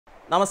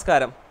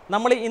നമസ്കാരം.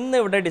 നമ്മൾ ഇന്ന്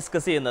ഇവിടെ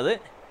ഡിസ്കസ് ചെയ്യുന്നത്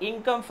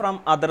ഇൻകം ഫ്രം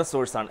അതർ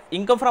സോഴ്സ് ആണ്.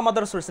 ഇൻകം ഫ്രം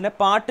അതർ സോഴ്സിൻ്റെ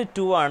പാർട്ട്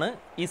 2 ആണ്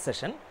ഈ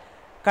സെഷൻ.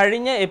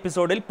 കഴിഞ്ഞ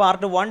എപ്പിസോഡിൽ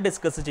പാർട്ട് 1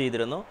 ഡിസ്കസ്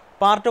ചെയ്തിരുന്നു.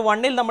 പാർട്ട്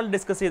 1ൽ നമ്മൾ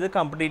ഡിസ്കസ് ചെയ്ത്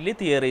കംപ്ലീറ്റ്ലി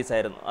തിയറീസ്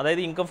ആയിരുന്നു.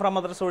 അതായത് ഇൻകം ഫ്രം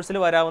അതർ സോഴ്സിൽ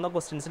വരാവുന്ന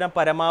ക്വസ്റ്റ്യൻസിൻ്റെ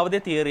പരമാവധി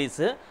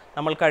തിയറീസ്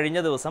നമ്മൾ കഴിഞ്ഞ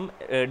ദിവസം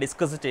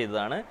ഡിസ്കസ്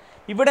ചെയ്തതാണ്.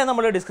 ഇവിടെ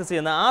നമ്മൾ ഡിസ്കസ്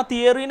ചെയ്യുന്ന ആ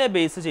തിയറീനെ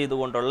ബേസ്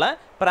ചെയ്തുകൊണ്ടുള്ള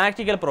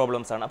പ്രാക്ടിക്കൽ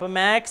പ്രോബ്ലംസ് ആണ്. അപ്പോൾ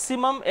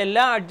മാക്സിമം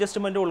എല്ലാ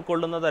അഡ്ജസ്റ്റ്മെൻറ്റും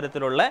ഉൾക്കൊള്ളുന്ന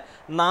തരത്തിലുള്ള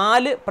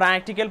 4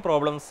 പ്രാക്ടിക്കൽ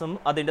പ്രോബ്ലംസും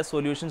അതിൻ്റെ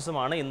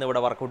സൊല്യൂഷൻസുമാണ്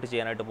ഇന്നിവിടെ വർക്കൗട്ട്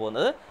ചെയ്യാനായിട്ട്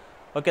പോകുന്നത്.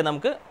 ഓക്കെ,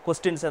 നമുക്ക്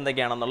ക്വസ്റ്റ്യൻസ്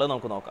എന്തൊക്കെയാണെന്നുള്ളത്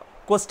നമുക്ക് നോക്കാം.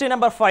 ക്വസ്റ്റ്യൻ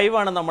നമ്പർ 5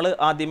 ആണ് നമ്മൾ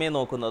ആദ്യമേ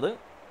നോക്കുന്നത്.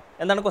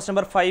 എന്താണ് ക്വസ്റ്റ്യൻ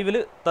നമ്പർ 5ൽ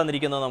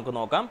തന്നിരിക്കുന്നത് നമുക്ക്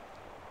നോക്കാം.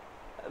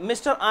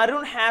 Mr.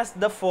 Arun has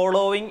the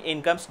following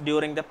incomes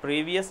during the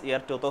previous year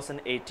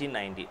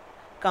 2018-19.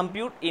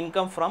 Compute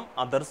income from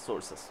other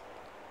sources.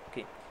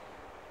 Okay.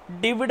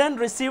 Dividend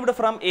received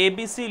from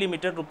ABC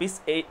Limited rupees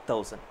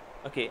 8,000.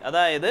 Okay.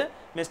 അതായത്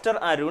മിസ്റ്റർ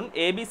അരുൺ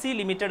ABC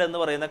ലിമിറ്റഡ് എന്ന്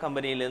പറയുന്ന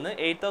കമ്പനിയിൽ നിന്ന്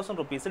 8,000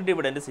 റുപ്പീസ്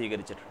ഡിവിഡൻഡ്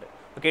സ്വീകരിച്ചിട്ടുണ്ട്.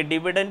 ഓക്കെ,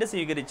 ഡിവിഡൻഡ്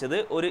സ്വീകരിച്ചത്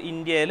ഒരു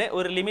ഇന്ത്യയിലെ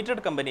ഒരു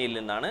ലിമിറ്റഡ് കമ്പനിയിൽ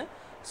നിന്നാണ്.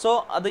 സോ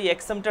അത്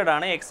എക്സംപ്റ്റഡ്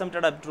ആണ്.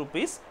 Exempted up to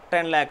rupees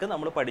 10 lakh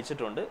നമ്മൾ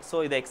പഠിച്ചിട്ടുണ്ട്. സോ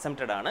ഇത്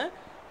എക്സംപ്റ്റഡ് ആണ്.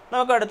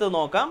 നമുക്ക് അടുത്ത്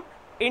നോക്കാം.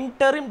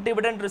 Interim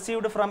dividend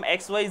received from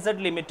XYZ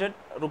Limited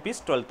rupees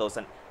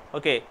 12,000.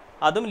 Okay,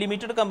 അതും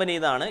ലിമിറ്റഡ് കമ്പനി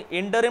ഇതാണ്.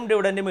 ഇൻ്ററിം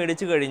ഡിവിഡൻഡ്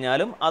മേടിച്ച്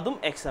കഴിഞ്ഞാലും അതും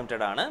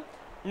എക്സംപ്റ്റഡ് ആണ്.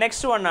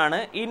 നെക്സ്റ്റ് വൺ ആണ്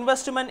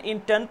investment in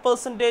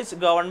 10%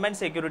 government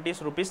securities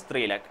rupees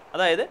 3 lakh.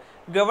 അതായത്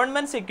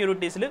ഗവൺമെൻറ്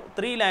സെക്യൂരിറ്റീസിൽ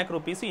 3 lakh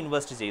rupees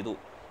ഇൻവെസ്റ്റ് ചെയ്തു.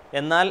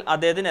 എന്നാൽ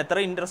അദ്ദേഹത്തിന് എത്ര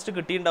ഇൻട്രസ്റ്റ്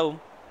കിട്ടിയിട്ടുണ്ടാവും?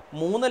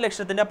 3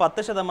 ലക്ഷത്തിൻ്റെ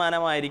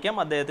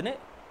 10%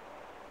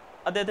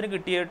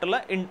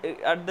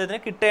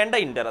 അദ്ദേഹത്തിന് കിട്ടേണ്ട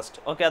ഇൻട്രസ്റ്റ്.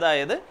 ഓക്കെ,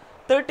 അതായത്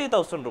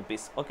 30,000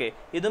 rupees. ഓക്കെ,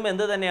 ഇതും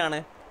എന്ത് തന്നെയാണ്?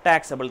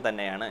 ടാക്സബിൾ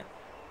തന്നെയാണ്.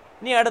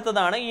 ഇനി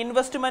അടുത്തതാണ്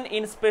investment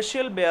in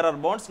special bearer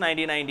bonds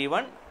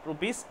 1991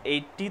 rupees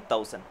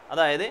 80,000.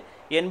 അതായത്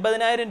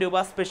 80,000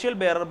 രൂപ സ്പെഷ്യൽ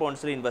ബെയറർ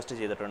ബോണ്ട്സിൽ ഇൻവെസ്റ്റ്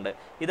ചെയ്തിട്ടുണ്ട്.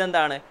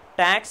 ഇതെന്താണ്?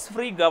 ടാക്സ്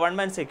ഫ്രീ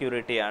ഗവൺമെൻറ്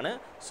സെക്യൂരിറ്റി ആണ്.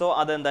 സോ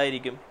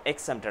അതെന്തായിരിക്കും?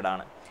 എക്സംപ്റ്റഡ്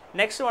ആണ്.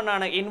 നെക്സ്റ്റ് വൺ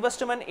ആണ്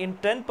investment in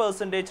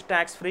 10%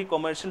 tax free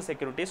commercial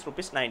securities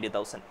rupees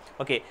 90,000.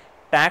 Okay,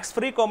 tax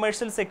free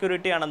commercial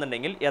security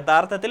ആണെന്നുണ്ടെങ്കിൽ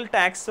യഥാർത്ഥത്തിൽ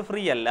ടാക്സ്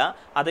ഫ്രീ അല്ല,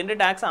 അതിൻ്റെ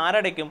ടാക്സ്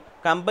ആരടയ്ക്കും?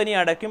 കമ്പനി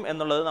അടയ്ക്കും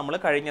എന്നുള്ളത് നമ്മൾ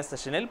കഴിഞ്ഞ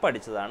സെഷനിൽ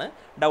പഠിച്ചതാണ്.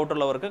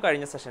 ഡൗട്ടുള്ളവർക്ക്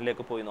കഴിഞ്ഞ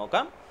സെഷനിലേക്ക് പോയി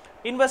നോക്കാം.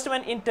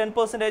 Investment in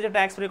 10%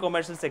 tax free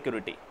commercial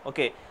security.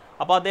 Okay,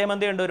 അപ്പോൾ അദ്ദേഹം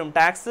എന്ത് ചെയ്യേണ്ടി വരും?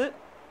 ടാക്സ്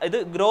ഇത്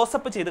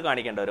ഗ്രോസപ്പ് ചെയ്ത്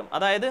കാണിക്കേണ്ടി വരും.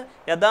 അതായത്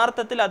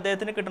യഥാർത്ഥത്തിൽ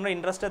അദ്ദേഹത്തിന് കിട്ടുന്ന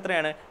ഇൻട്രസ്റ്റ്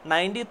എത്രയാണ്?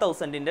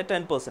 90,000ൻ്റെ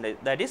 10%,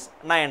 ദാറ്റ് ഈസ്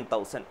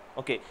 9,000.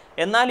 ഓക്കെ,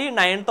 എന്നാൽ ഈ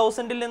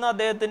 9,000ൽ നിന്ന്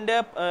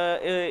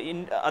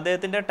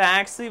അദ്ദേഹത്തിൻ്റെ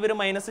ടാക്സ് ഇവർ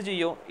മൈനസ്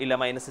ചെയ്യുമോ? ഇല്ല,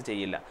 മൈനസ്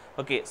ചെയ്യില്ല.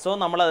 ഓക്കെ, സോ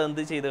നമ്മളത്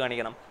എന്ത് ചെയ്ത്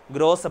കാണിക്കണം?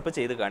 ഗ്രോസപ്പ്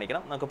ചെയ്ത്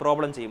കാണിക്കണം. നമുക്ക്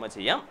പ്രോബ്ലം ചെയ്യുമ്പോൾ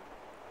ചെയ്യാം.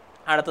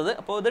 അടുത്തത്,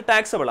 അപ്പോൾ ഇത്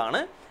ടാക്സബിൾ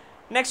ആണ്.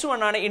 നെക്സ്റ്റ് വൺ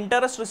ആണ്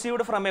interest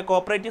received from A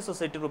cooperative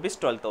society rupees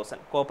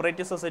 12,000.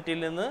 Cooperative സൊസൈറ്റിയിൽ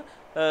നിന്ന്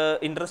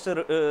ഇൻട്രസ്റ്റ്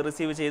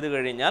റിസീവ് ചെയ്ത്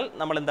കഴിഞ്ഞാൽ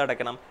നമ്മൾ എന്ത്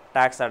അടയ്ക്കണം?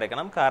 ടാക്സ്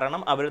അടയ്ക്കണം.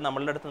 കാരണം അവർ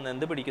നമ്മളുടെ അടുത്ത് നിന്ന്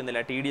എന്ത്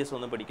പിടിക്കുന്നില്ല? TDS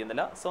ഒന്നും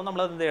പിടിക്കുന്നില്ല. സോ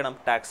നമ്മൾ എന്ത് ചെയ്യണം?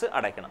 ടാക്സ്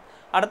അടയ്ക്കണം.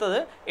 അടുത്തത്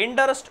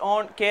interest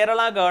on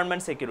Kerala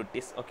government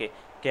securities. Okay,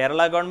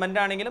 Kerala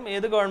government ആണെങ്കിലും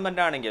ഏത്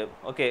ഗവൺമെൻറ് ആണെങ്കിലും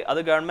ഓക്കെ,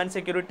 അത് ഗവൺമെൻറ്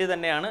സെക്യൂരിറ്റി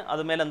തന്നെയാണ്.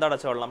 അതുമേൽ എന്താ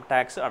അടച്ചോളണം?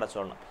 ടാക്സ്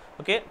അടച്ചോളണം.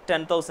 ഓക്കെ,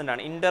 10,000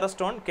 ആണ്.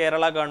 Interest on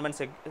Kerala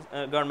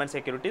government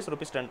securities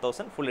rupees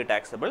 10,000 fully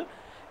taxable.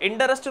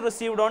 Interest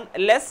received on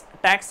less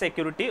tax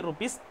security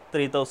rupees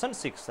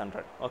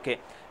 3,600. Okay,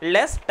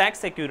 less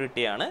tax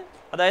security ആണ്.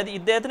 അതായത്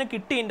ഇദ്ദേഹത്തിന്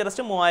കിട്ടിയ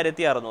ഇൻട്രസ്റ്റ്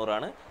 3,600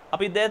 ആണ്.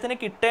 അപ്പോൾ ഇദ്ദേഹത്തിന്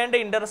കിട്ടേണ്ട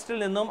ഇൻട്രസ്റ്റിൽ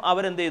നിന്നും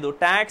അവരെന്ത് ചെയ്തു?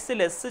 ടാക്സ്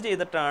ലെസ്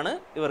ചെയ്തിട്ടാണ്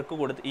ഇവർക്ക്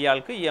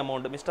ഇയാൾക്ക് ഈ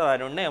എമൗണ്ട്, മിസ്റ്റർ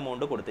അരുണിന്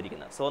എമൗണ്ട്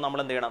കൊടുത്തിരിക്കുന്നത്. സോ നമ്മൾ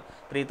എന്ത് ചെയ്യണം?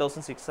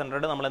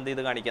 3,600 നമ്മൾ എന്ത്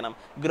ചെയ്ത് കാണിക്കണം?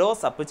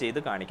 ഗ്രോസ് അപ്പ് ചെയ്ത്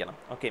കാണിക്കണം.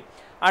 ഓക്കെ,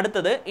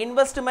 അടുത്തത്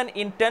investment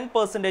in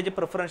 10%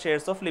 preference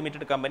shares of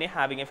limited company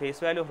having A face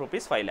value of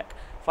rupees 5 lakh.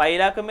 5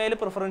 lakh മേൽ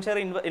പ്രിഫറൻസ് ഷെയർ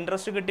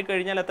ഇൻട്രസ്റ്റ്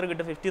കിട്ടിക്കഴിഞ്ഞാൽ എത്ര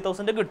കിട്ടും?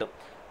 50,000 കിട്ടും.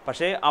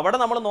 പക്ഷേ അവിടെ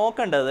നമ്മൾ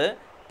നോക്കേണ്ടത്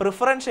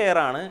പ്രിഫറൻസ് ഷെയർ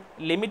ആണ്,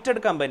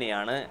 ലിമിറ്റഡ്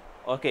കമ്പനിയാണ്.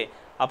 ഓക്കെ,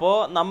 അപ്പോൾ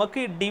നമുക്ക്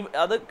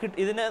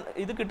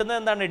ഇത് കിട്ടുന്നത്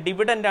എന്താണ്?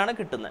 ഡിവിഡൻ്റ് ആണ്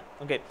കിട്ടുന്നത്.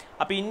 ഓക്കെ,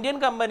 അപ്പോൾ ഇന്ത്യൻ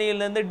കമ്പനിയിൽ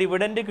നിന്ന്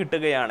ഡിവിഡൻഡ്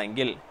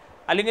കിട്ടുകയാണെങ്കിൽ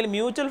അല്ലെങ്കിൽ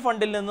മ്യൂച്വൽ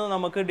ഫണ്ടിൽ നിന്ന്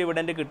നമുക്ക്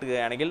ഡിവിഡൻഡ്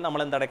കിട്ടുകയാണെങ്കിൽ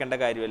നമ്മൾ എന്തടയ്ക്കേണ്ട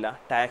കാര്യമില്ല?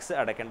 ടാക്സ്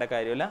അടയ്ക്കേണ്ട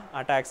കാര്യമില്ല.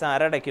 ആ ടാക്സ്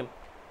ആരടയ്ക്കും?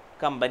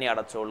 കമ്പനി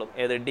അടച്ചോളും.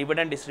 ഏത്?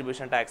 ഡിവിഡൻഡ്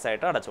ഡിസ്ട്രിബ്യൂഷൻ ടാക്സ്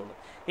ആയിട്ട് അടച്ചോളും.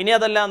 ഇനി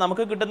അതല്ല,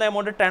 നമുക്ക് കിട്ടുന്ന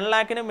എമൗണ്ട് 10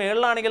 lakhന്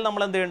മേളിലാണെങ്കിൽ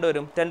നമ്മൾ എന്ത് ചെയ്യേണ്ടി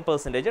വരും?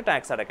 10%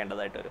 ടാക്സ്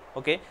അടയ്ക്കേണ്ടതായിട്ട് വരും.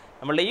 ഓക്കെ,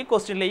 നമ്മളുടെ ഈ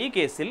ക്വസ്റ്റ്യനിലെ ഈ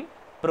കേസിൽ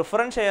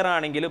പ്രിഫറൻസ് ഷെയർ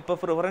ആണെങ്കിലും, ഇപ്പോൾ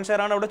പ്രിഫറൻസ്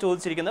ഷെയർ ആണ് അവിടെ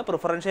ചോദിച്ചിരിക്കുന്നത്.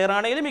 പ്രിഫറൻസ് ഷെയർ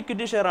ആണെങ്കിലും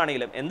ഇക്വിറ്റി ഷെയർ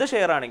ആണെങ്കിലും എന്ത്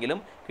ഷെയർ ആണെങ്കിലും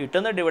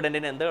കിട്ടുന്ന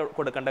ഡിവിഡൻഡിന് എന്ത്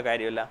കൊടുക്കേണ്ട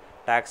കാര്യമില്ല?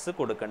 ടാക്സ്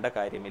കൊടുക്കേണ്ട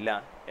കാര്യമില്ല.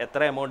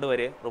 എത്ര എമൗണ്ട്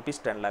വരെ? rupees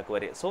 10 lakh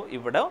വരെ. സോ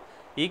ഇവിടെ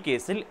ഈ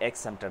കേസിൽ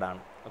എക്സംപ്റ്റഡ് ആണ്.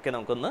 ഓക്കെ,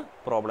 നമുക്കൊന്ന്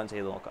പ്രോബ്ലം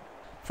ചെയ്ത് നോക്കാം.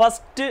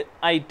 First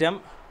item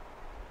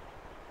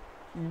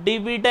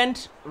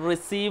dividend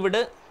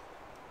received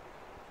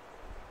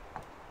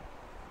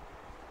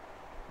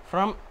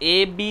from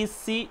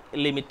ABC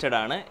limited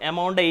ആണ്.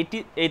 എമൗണ്ട്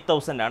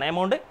 88,000 ആണ്.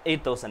 എമൗണ്ട്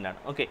 8,000 ആണ്.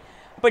 ഓക്കെ,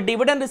 അപ്പോൾ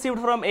dividend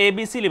received from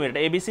ABC limited.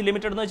 ABC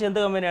limited എന്ന് വെച്ചാൽ എന്ത്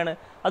കമ്പനിയാണ്?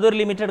 അതൊരു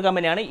ലിമിറ്റഡ്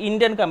കമ്പനിയാണ്,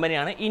 ഇന്ത്യൻ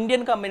കമ്പനിയാണ്.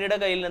 ഇന്ത്യൻ കമ്പനിയുടെ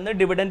കയ്യിൽ നിന്ന്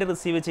ഡിവിഡൻഡ്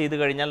റിസീവ് ചെയ്ത്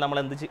കഴിഞ്ഞാൽ നമ്മൾ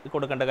എന്ത്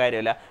കൊടുക്കേണ്ട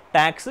കാര്യമില്ല?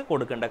 ടാക്സ്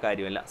കൊടുക്കേണ്ട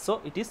കാര്യമില്ല. So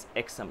it is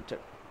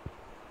exempted.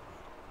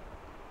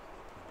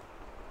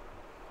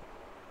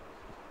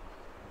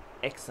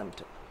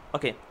 exempt.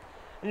 Okay.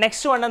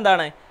 Next one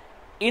എന്താണ്?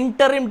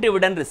 Interim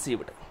dividend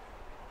received.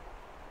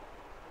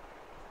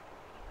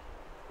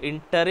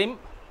 Interim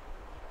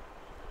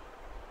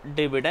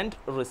dividend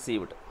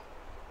received.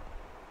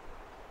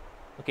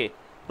 Okay.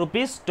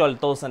 Rupees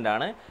 12,000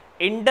 ആണ്.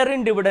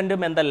 Interim dividend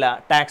എന്തല്ല?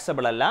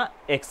 Taxable അല്ല,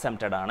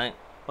 exempted ആണ്.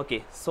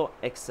 Okay. So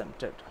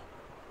exempted.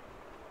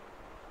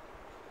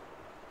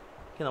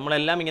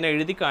 നമ്മളെല്ലാം ഇങ്ങനെ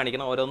എഴുതി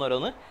കാണിക്കണം,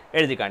 ഓരോന്നോരോന്ന്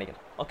എഴുതി കാണിക്കണം.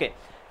 ഓക്കെ,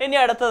 ഇനി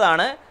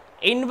അടുത്തതാണ്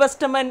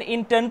investment in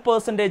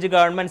 10%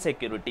 government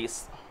securities.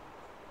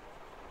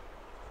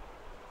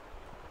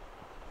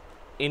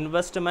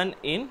 Investment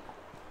in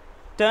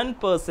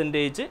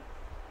 10%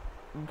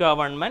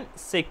 government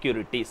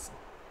securities.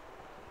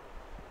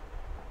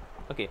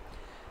 Okay,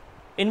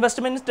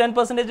 investment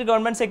 10%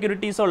 government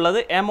securities ഉള്ളത്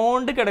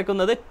എമൗണ്ട്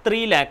കിടക്കുന്നത്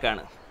 3 lakh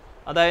ആണ്.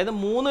 അതായത്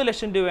 3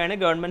 ലക്ഷം രൂപയാണ്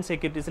ഗവൺമെൻറ്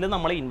സെക്യൂരിറ്റീസിൽ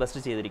നമ്മൾ ഇൻവെസ്റ്റ്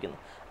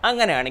ചെയ്തിരിക്കുന്നത്.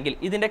 അങ്ങനെയാണെങ്കിൽ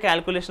ഇതിൻ്റെ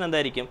കാൽക്കുലേഷൻ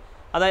എന്തായിരിക്കും?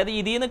 അതായത്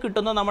ഇതിൽ നിന്ന്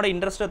കിട്ടുന്ന നമ്മുടെ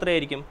ഇൻട്രസ്റ്റ്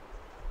എത്രയായിരിക്കും?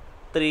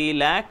 3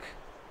 lakh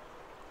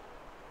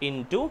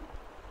ഇൻറ്റു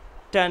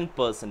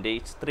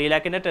 10%. 3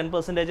 lakhൻ്റെ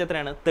 10%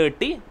 എത്രയാണ്?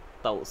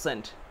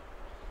 30,000.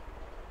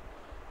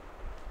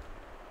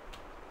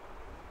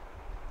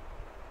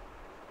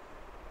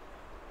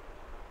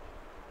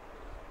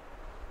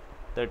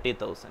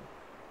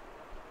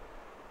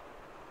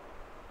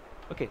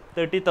 ഓക്കെ,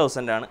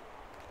 30,000 ആണ്.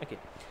 ഓക്കെ,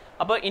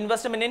 അപ്പോൾ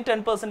ഇൻവെസ്റ്റ്മെൻറ്റ് ഇൻ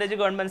 10%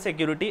 ഗവൺമെൻറ്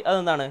സെക്യൂരിറ്റി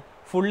അതെന്താണ്?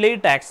 ഫുള്ളി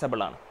ടാക്സബിൾ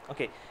ആണ്.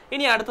 ഓക്കെ,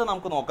 ഇനി അടുത്ത്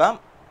നമുക്ക് നോക്കാം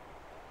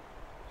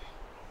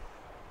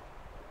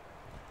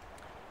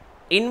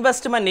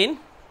investment in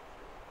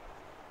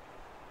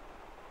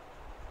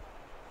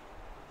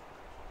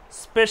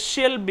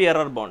special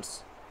bearer bones.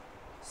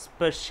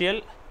 Special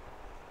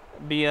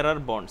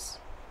bearer bones.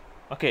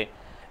 Okay,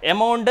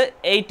 amount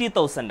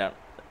 80,000 ആണ്.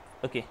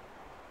 ഓക്കെ,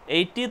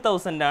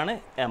 80,000 ആണ്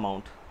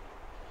എമൗണ്ട്.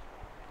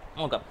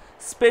 നോക്കാം,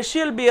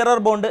 സ്പെഷ്യൽ ബിയറർ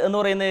ബോണ്ട് എന്ന്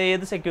പറയുന്നത്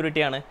ഏത്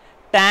സെക്യൂരിറ്റിയാണ്?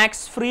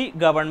 Tax free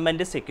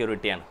government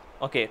സെക്യൂരിറ്റിയാണ്.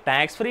 Okay,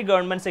 tax free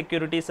government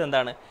securities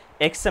എന്താണ്?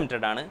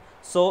 എക്സംപ്റ്റഡ് ആണ്.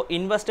 So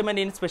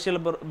investment in special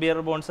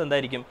bearer bonds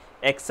എന്തായിരിക്കും?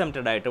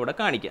 എക്സംപ്റ്റഡ് ആയിട്ട് ഇവിടെ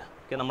കാണിക്കുക.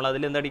 ഓക്കെ,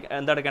 നമ്മളതിൽ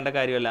എന്തടക്കേണ്ട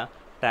കാര്യമല്ല?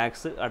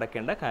 ടാക്സ്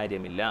അടക്കേണ്ട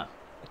കാര്യമില്ല.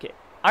 ഓക്കെ,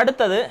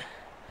 അടുത്തത്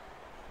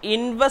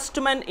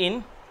investment in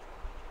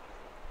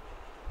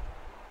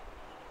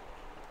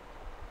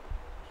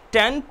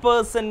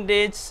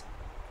 10%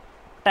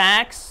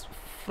 tax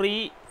free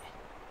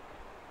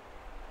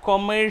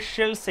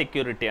commercial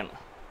സെക്യൂരിറ്റിയാണ്.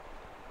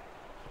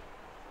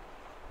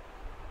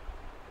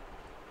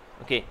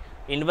 Okay,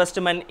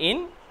 investment in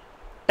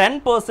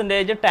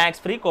 10%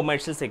 tax free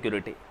commercial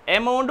security.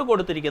 Amount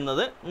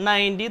കൊടുത്തിരിക്കുന്നത്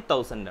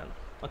 90,000 ആണ്.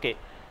 ഓക്കെ,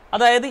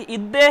 അതായത്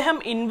ഇദ്ദേഹം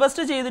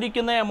ഇൻവെസ്റ്റ്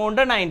ചെയ്തിരിക്കുന്ന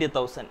എമൗണ്ട്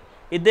 90,000.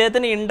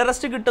 ഇദ്ദേഹത്തിന്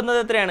ഇൻട്രസ്റ്റ് കിട്ടുന്നത്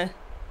എത്രയാണ്?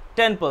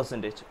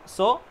 10%.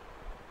 സോ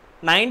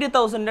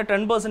 90,000ൻ്റെ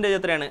 10%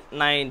 എത്രയാണ്?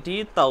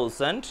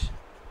 90,000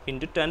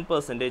 ഇൻറ്റു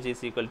 10%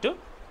 ഈസ് ഈക്വൽ ടു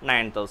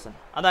 9,000.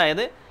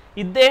 അതായത്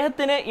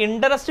ഇദ്ദേഹത്തിന്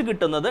ഇൻട്രസ്റ്റ്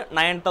കിട്ടുന്നത്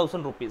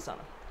 9,000 rupees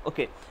ആണ്.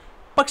 ഓക്കെ,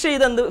 പക്ഷേ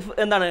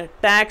എന്താണ്?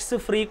 ടാക്സ്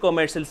ഫ്രീ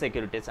കൊമേഴ്ഷ്യൽ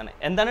സെക്യൂരിറ്റീസ് ആണ്.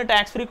 എന്താണ്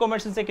ടാക്സ് ഫ്രീ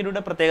കൊമേഴ്ഷ്യൽ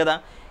സെക്യൂരിറ്റിയുടെ പ്രത്യേകത?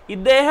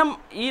 ഇദ്ദേഹം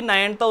ഈ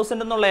 9,000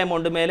 എന്നുള്ള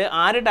എമൗണ്ട് മേലെ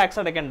ആര്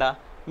ടാക്സ് അടയ്ക്കേണ്ട?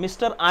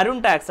 മിസ്റ്റർ അരുൺ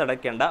ടാക്സ്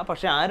അടയ്ക്കേണ്ട.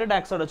 പക്ഷേ ആര്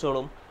ടാക്സ്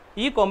അടച്ചോളും?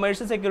 ഈ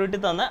കൊമേഴ്ഷ്യൽ സെക്യൂരിറ്റി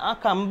തന്ന ആ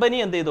കമ്പനി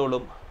എന്ത്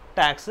ചെയ്തോളും?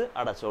 ടാക്സ്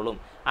അടച്ചോളും.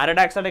 ആര്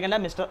ടാക്സ് അടയ്ക്കേണ്ട?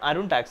 മിസ്റ്റർ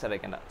അരുൺ ടാക്സ്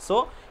അടയ്ക്കേണ്ട. സോ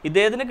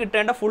ഇദ്ദേഹത്തിന്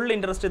കിട്ടേണ്ട ഫുൾ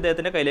ഇൻട്രസ്റ്റ്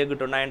ഇദ്ദേഹത്തിൻ്റെ കയ്യിലേക്ക്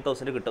കിട്ടും.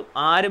 9,000 കിട്ടും.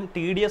 ആരും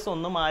TDS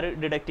ഒന്നും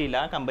ഡിഡക്റ്റ് ചെയ്യില്ല,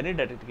 ആ കമ്പനി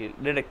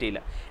ഡിഡക്റ്റ്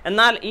ചെയ്യില്ല.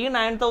 എന്നാൽ ഈ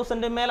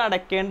 9,000 മേൽ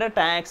അടയ്ക്കേണ്ട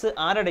ടാക്സ്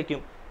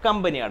ആരടയ്ക്കും?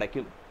 കമ്പനി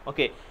അടയ്ക്കും.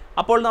 ഓക്കെ,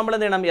 അപ്പോൾ നമ്മൾ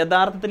എന്ത് ചെയ്യണം?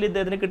 യഥാർത്ഥത്തിൽ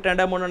ഇദ്ദേഹത്തിന്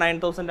കിട്ടേണ്ട എമൗണ്ട്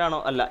 9,000 ആണോ?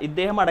 അല്ല,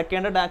 ഇദ്ദേഹം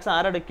അടയ്ക്കേണ്ട ടാക്സ്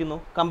ആരടയ്ക്കുന്നു?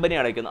 കമ്പനി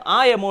അടയ്ക്കുന്നു. ആ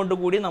എമൗണ്ട്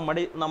കൂടി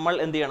നമ്മൾ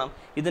എന്ത് ചെയ്യണം?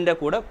 ഇതിൻ്റെ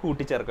കൂടെ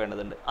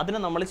കൂട്ടിച്ചേർക്കേണ്ടതുണ്ട്. അതിന്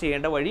നമ്മൾ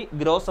ചെയ്യേണ്ട വഴി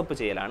ഗ്രോസ് അപ്പ്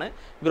ചെയ്യലാണ്.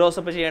 ഗ്രോസ്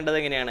അപ്പ് ചെയ്യേണ്ടത്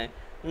എങ്ങനെയാണ്?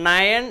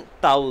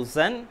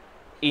 9,000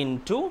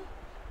 into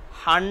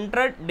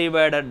 100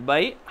 divided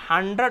by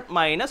 100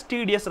 minus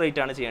TDS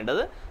rate ആണ്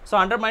ചെയ്യേണ്ടത്. സോ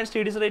 100 മൈനസ്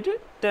TDS റേറ്റ്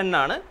 10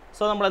 ആണ്.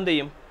 സോ നമ്മൾ എന്ത്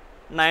ചെയ്യും?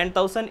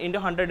 9,000 ഇൻറ്റു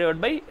 100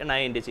 ഡിവൈഡ് ബൈ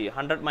 90 ചെയ്യും.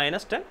 100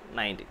 മൈനസ് 10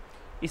 90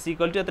 ഈസ്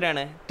ഈക്വൽ ടു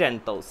എത്രയാണ്?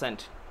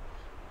 10,000.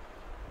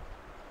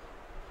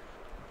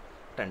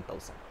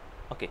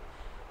 ഓക്കെ,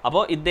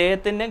 അപ്പോൾ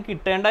ഇദ്ദേഹത്തിന്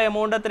കിട്ടേണ്ട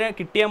എമൗണ്ട് എത്രയാണ്?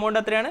 കിട്ടിയ എമൗണ്ട്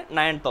എത്രയാണ്?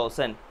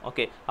 9,000.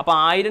 ഓക്കെ, അപ്പോൾ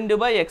 1000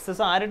 രൂപ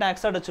എക്സസ് ആര്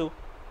ടാക്സ് അടച്ചു?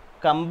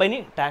 കമ്പനി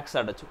ടാക്സ്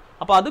അടച്ചു.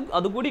 അപ്പോൾ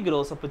അതുകൂടി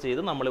ഗ്രോസ് അപ്പ്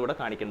ചെയ്ത് നമ്മളിവിടെ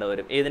കാണിക്കേണ്ടി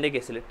വരും. ഏതിൻ്റെ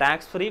കേസിൽ?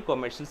 ടാക്സ് ഫ്രീ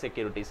കൊമേഴ്ഷ്യൽ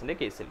സെക്യൂരിറ്റീസിൻ്റെ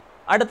കേസിൽ.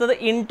 അടുത്തത്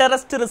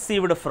interest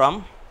received from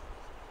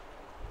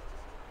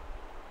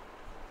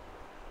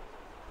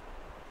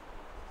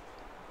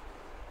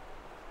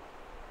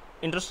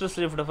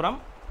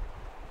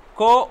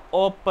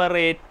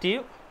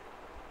cooperative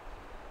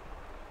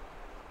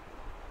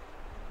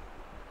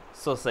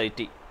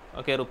society.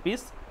 Okay,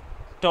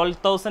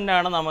 ₹12,000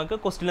 ആണ് നമുക്ക്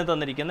ക്വസ്റ്റിന്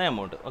തന്നിരിക്കുന്ന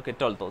എമൗണ്ട്. ഓക്കെ,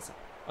 12,000.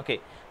 ഓക്കെ,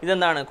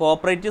 ഇതെന്താണ്?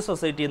 കോഓപ്പറേറ്റീവ്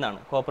സൊസൈറ്റി എന്നാണ്.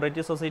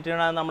 കോഓപ്പറേറ്റീവ്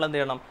സൊസൈറ്റിയാണ് നമ്മൾ എന്ത്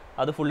ചെയ്യണം?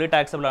 അത് ഫുള്ളി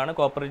ടാക്സബിൾ ആണ്.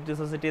 കോഓപ്പറേറ്റീവ്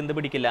സൊസൈറ്റി എന്ത്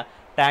പിടിക്കില്ല?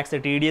 ടാക്സ്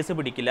TDS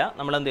പിടിക്കില്ല.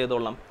 നമ്മൾ എന്ത്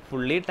ചെയ്തോളണം?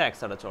 Fully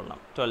tax അടച്ചോളണം.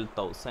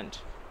 12,000.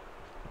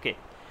 ഓക്കെ,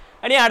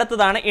 ഇനി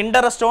അടുത്തതാണ്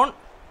interest on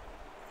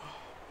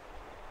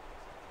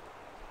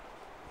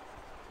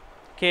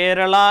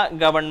Kerala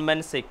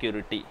government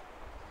security.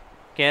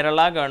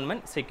 Kerala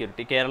government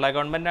security. Kerala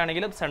government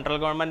ആണെങ്കിലും സെൻട്രൽ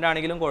ഗവൺമെൻറ്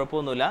ആണെങ്കിലും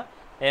കുഴപ്പമൊന്നുമില്ല.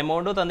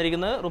 എമൗണ്ട്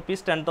തന്നിരിക്കുന്നത്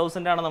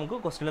 ₹10,000 ആണ് നമുക്ക്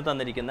ക്വസ്റ്റിന്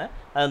തന്നിരിക്കുന്നത്.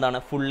 അതെന്താണ്?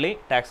 ഫുള്ളി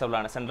ടാക്സബിൾ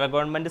ആണ്. സെൻട്രൽ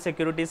ഗവൺമെൻറ്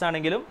സെക്യൂരിറ്റീസ്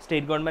ആണെങ്കിലും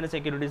സ്റ്റേറ്റ് ഗവൺമെൻറ്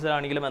സെക്യൂരിറ്റീസ്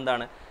ആണെങ്കിലും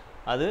എന്താണ്?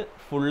 അത്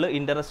ഫുള്ള്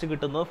ഇൻട്രസ്റ്റ്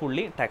കിട്ടുന്നത്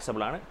ഫുള്ളി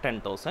ടാക്സബിൾ ആണ്.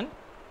 10,000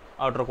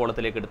 ഔട്ടർ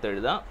കോളത്തിലേക്ക് എടുത്ത്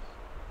എഴുതുക.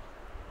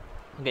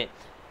 ഓക്കെ,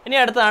 ഇനി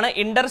അടുത്താണ്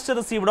interest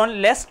received on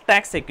less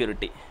tax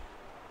security.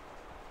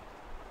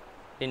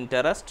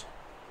 Interest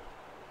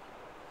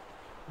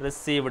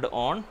received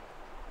on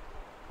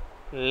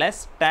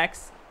less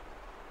tax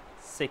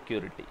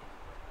security.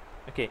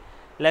 Okay,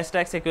 less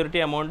tax security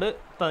amount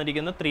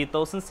തന്നിരിക്കുന്നത്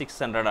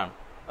 3,600 ആണ്.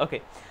 ഓക്കെ,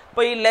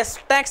 അപ്പോൾ ഈ ലെസ്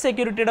ടാക്സ്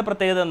സെക്യൂരിറ്റിയുടെ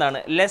പ്രത്യേകത എന്താണ്?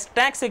 ലെസ്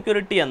ടാക്സ്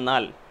സെക്യൂരിറ്റി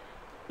എന്നാൽ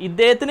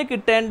ഇദ്ദേഹത്തിന്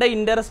കിട്ടേണ്ട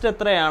ഇൻട്രസ്റ്റ്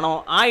എത്രയാണോ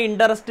ആ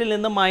ഇൻട്രസ്റ്റിൽ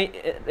നിന്ന്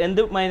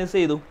എന്ത് മൈനസ്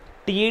ചെയ്തു?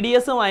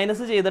 TDS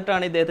മൈനസ്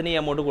ചെയ്തിട്ടാണ് ഇദ്ദേഹത്തിന് ഈ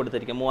എമൗണ്ട്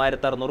കൊടുത്തിരിക്കുന്നത്,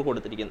 3,600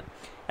 കൊടുത്തിരിക്കുന്നത്.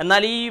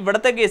 എന്നാൽ ഈ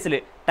ഇവിടുത്തെ കേസിൽ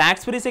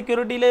ടാക്സ് ഫ്രീ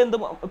സെക്യൂരിറ്റിയിൽ എന്ത്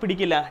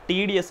പിടിക്കില്ല?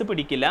 TDS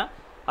പിടിക്കില്ല.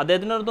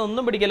 അദ്ദേഹത്തിൻ്റെ അടുത്ത്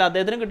ഒന്നും പിടിക്കില്ല.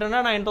 അദ്ദേഹത്തിന്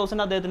കിട്ടേണ്ട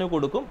 9,000 അദ്ദേഹത്തിന്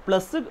കൊടുക്കും,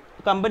 പ്ലസ്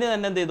കമ്പനി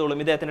തന്നെ എന്ത് ചെയ്തോളും?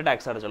 ഇദ്ദേഹത്തിൻ്റെ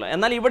ടാക്സ് അടച്ചോളും.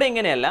 എന്നാൽ ഇവിടെ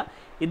ഇങ്ങനെയല്ല.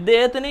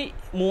 ഇദ്ദേഹത്തിന്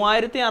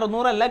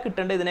 3,600 അല്ല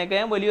കിട്ടേണ്ടത്,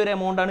 ഇതിനേക്കാളും വലിയൊരു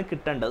എമൗണ്ടാണ്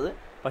കിട്ടേണ്ടത്.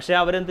 പക്ഷേ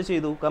അവരെന്ത്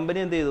ചെയ്തു? കമ്പനി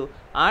എന്ത് ചെയ്തു?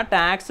 ആ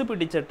ടാക്സ്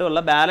പിടിച്ചിട്ടുള്ള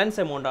ബാലൻസ്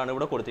എമൗണ്ട് ആണ്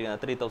ഇവിടെ കൊടുത്തിരിക്കുന്നത്,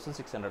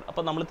 3,600.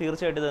 അപ്പോൾ നമ്മൾ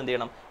തീർച്ചയായിട്ടും ഇത് എന്ത്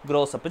ചെയ്യണം?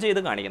 ഗ്രോസ് അപ്പ്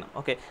ചെയ്ത് കാണിക്കണം.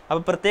 ഓക്കെ,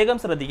 അപ്പോൾ പ്രത്യേകം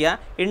ശ്രദ്ധിക്കുക.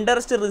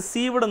 ഇൻട്രസ്റ്റ്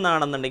റിസീവ്ഡ്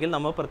എന്നാണെന്നുണ്ടെങ്കിൽ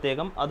നമ്മൾ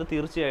പ്രത്യേകം അത്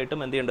തീർച്ചയായിട്ടും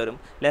എന്ത് ചെയ്യേണ്ടി വരും?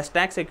 Less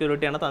tax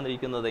സെക്യൂരിറ്റിയാണ്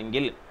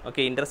തന്നിരിക്കുന്നതെങ്കിൽ,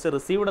 okay, interest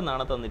received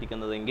എന്നാണ്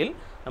തന്നിരിക്കുന്നതെങ്കിൽ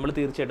നമ്മൾ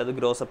തീർച്ചയായിട്ടും അത്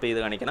ഗ്രോസ് അപ്പ്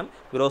ചെയ്ത് കാണിക്കണം.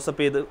 ഗ്രോസ്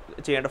അപ്പ് ചെയ്ത്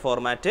ചെയ്യേണ്ട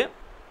format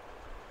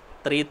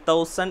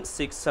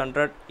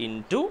 3,600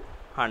 ×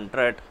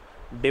 100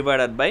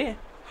 divided by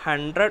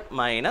 100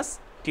 minus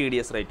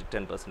TDS rate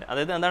 10%.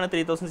 അതായത് എന്താണ്?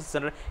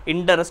 3,600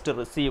 interest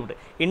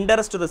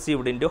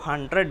received into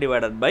 100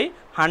 divided by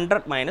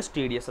 100 minus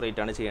TDS rate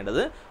ആണ്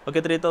ചെയ്യേണ്ടത്. ഓക്കെ,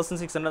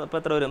 3,600 അപ്പോൾ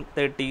എത്ര വരും?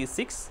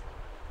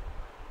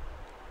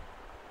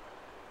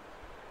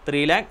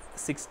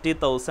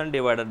 3,60,000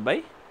 ഡിവൈഡഡ് ബൈ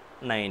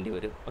 90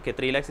 വരും. ഓക്കെ,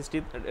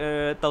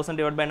 3,60,000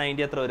 ഡിവൈഡ് ബൈ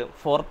 90 എത്ര വരും?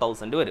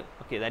 4,000 വരും.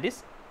 Okay, that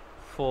is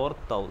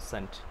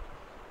 4,000.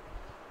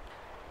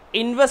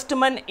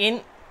 Investment in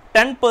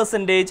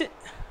 10%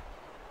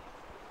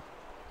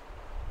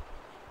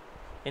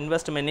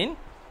 investment in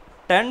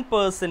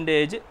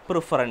 10%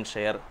 preference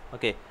share.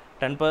 Okay,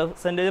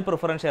 10%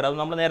 preference share അത്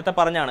നമ്മൾ നേരത്തെ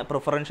പറഞ്ഞാണ്.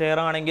 പ്രിഫറൻസ് ഷെയർ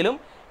ആണെങ്കിലും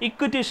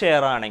ഇക്വിറ്റി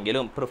ഷെയർ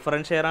ആണെങ്കിലും,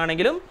 പ്രിഫറൻസ് ഷെയർ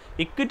ആണെങ്കിലും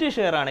ഇക്വിറ്റി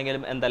ഷെയർ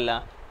ആണെങ്കിലും എന്തല്ല?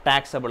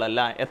 ടാക്സബിൾ അല്ല.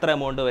 എത്ര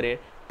എമൗണ്ട് വരെ?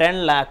 10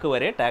 lakh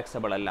വരെ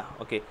ടാക്സബിൾ അല്ല.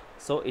 Okay,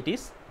 so it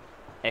is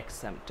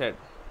exempted.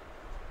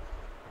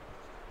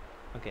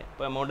 Okay,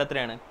 അപ്പോൾ എമൗണ്ട്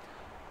എത്രയാണ്?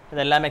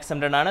 ഇതെല്ലാം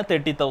എക്സംപ്റ്റഡ് ആണ്.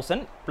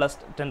 30,000 പ്ലസ്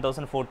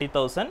 10,000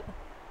 40,000,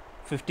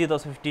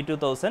 50,000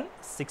 52,000,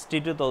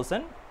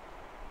 62,000,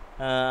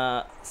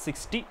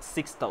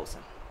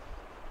 66,000.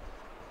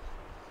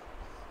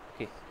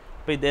 ഓക്കെ,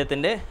 അപ്പോൾ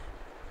ഇദ്ദേഹത്തിൻ്റെ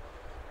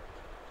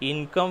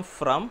income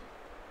from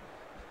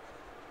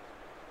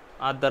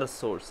other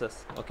sources.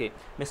 Okay,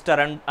 mister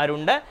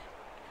അരുണിൻ്റെ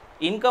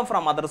income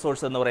from other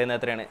sources എന്ന് പറയുന്നത്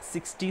എത്രയാണ്?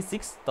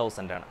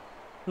 66,000 ആണ്.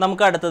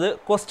 നമുക്ക് അടുത്തത്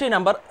ക്വസ്റ്റ്യൻ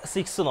നമ്പർ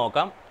 6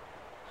 നോക്കാം.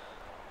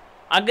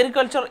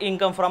 Agriculture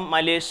income from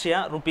Malaysia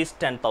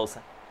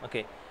 ₹10,000.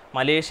 Okay,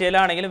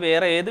 മലേഷ്യയിലാണെങ്കിലും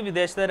വേറെ ഏത്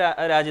വിദേശ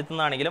രാജ്യത്തു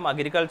നിന്നാണെങ്കിലും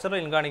അഗ്രികൾച്ചറൽ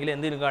ഇൻകം ആണെങ്കിലും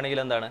എന്ത് ഇൻകം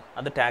ആണെങ്കിലും എന്താണ്?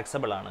 അത്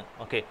ടാക്സബിൾ ആണ്.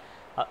 ഓക്കെ,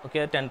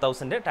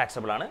 10,000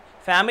 ടാക്സബിൾ ആണ്.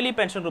 ഫാമിലി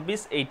പെൻഷൻ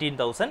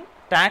 ₹18,000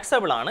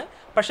 ടാക്സബിൾ ആണ്.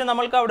 പക്ഷേ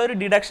നമ്മൾക്ക് അവിടെ ഒരു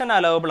ഡിഡക്ഷൻ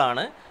അലവബിൾ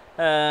ആണ്.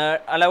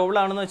 അലവബിൾ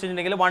ആണെന്ന്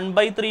വെച്ചിട്ടുണ്ടെങ്കിൽ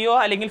 1/3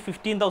 അല്ലെങ്കിൽ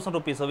 15,000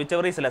 rupees which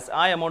ever is less,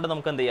 ആ എമൗണ്ട്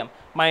നമുക്ക് എന്ത് ചെയ്യാം?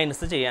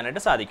 മൈനസ്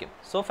ചെയ്യാനായിട്ട് സാധിക്കും.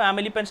 സോ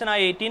ഫാമിലി പെൻഷൻ ആ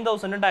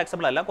 18,000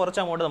 ടാക്സബിൾ അല്ല, കുറച്ച്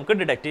എമൗണ്ട് നമുക്ക്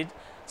ഡിഡക്റ്റ്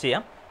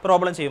ചെയ്യാം.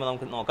 പ്രോബ്ലം ചെയ്യുമ്പോൾ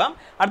നമുക്ക് നോക്കാം.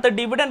 അടുത്ത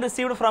dividend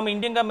received from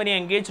Indian company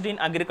engaged in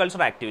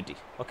agriculture activity.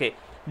 Okay,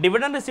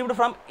 dividend received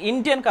from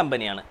Indian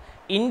കമ്പനിയാണ്.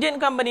 ഇന്ത്യൻ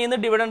കമ്പനിയിൽ നിന്ന്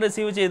ഡിവിഡൻഡ്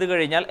റിസീവ് ചെയ്ത്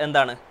കഴിഞ്ഞാൽ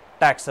എന്താണ്?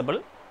 ടാക്സബിൾ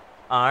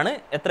ആണ്.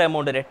 എത്ര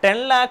എമൗണ്ട് വരെ? 10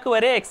 lakh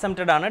വരെ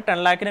എക്സംപ്റ്റഡ് ആണ്.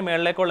 10 lakhന്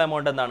മേളിലേക്കുള്ള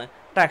എമൗണ്ട് എന്താണ്?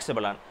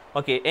 ടാക്സബിൾ ആണ്.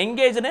 Okay,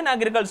 engaged in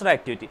agriculture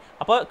activity.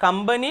 അപ്പോൾ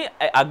കമ്പനി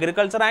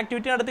അഗ്രികൾച്ചർ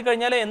ആക്ടിവിറ്റി നടത്തി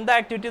കഴിഞ്ഞാൽ, എന്ത്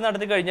ആക്ടിവിറ്റി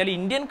നടത്തി കഴിഞ്ഞാൽ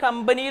ഇന്ത്യൻ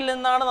കമ്പനിയിൽ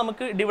നിന്നാണ്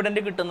നമുക്ക്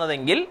ഡിവിഡൻഡ്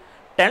കിട്ടുന്നതെങ്കിൽ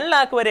 10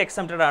 lakh വരെ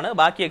എക്സംപ്റ്റഡ് ആണ്.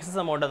 ബാക്കി എക്സസ്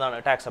എമൗണ്ട് എന്താണ്?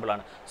 ടാക്സബിൾ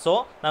ആണ്. സോ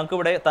നമുക്ക്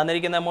ഇവിടെ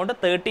തന്നിരിക്കുന്ന എമൗണ്ട്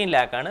 13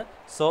 lakh ആണ്.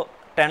 സോ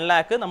 10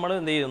 lakh നമ്മൾ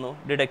എന്ത് ചെയ്യുന്നു?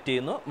 ഡിഡക്റ്റ്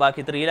ചെയ്യുന്നു.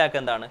 ബാക്കി 3 lakh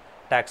എന്താണ്?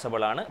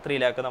 ടാക്സബിൾ ആണ്. 3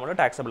 lakh നമ്മൾ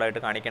ടാക്സബിൾ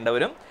ആയിട്ട് കാണിക്കേണ്ടി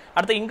വരും.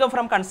 അടുത്ത income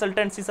from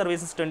consultancy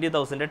services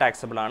 20,000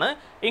 taxable ആണ്.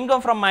 Income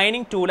from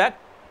mining 2 lakh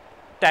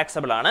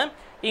taxable ആണ്.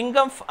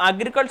 Income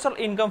agriculture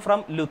income from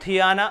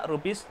Ludhiana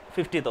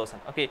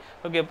 ₹50,000.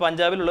 Okay,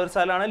 പഞ്ചാബിലുള്ള ഒരു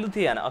സ്ഥലമാണ്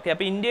ലുധിയാന. ഓക്കെ,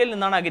 അപ്പോൾ ഇന്ത്യയിൽ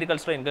നിന്നാണ്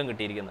അഗ്രികൾച്ചർ ഇൻകം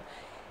കിട്ടിയിരിക്കുന്നത്.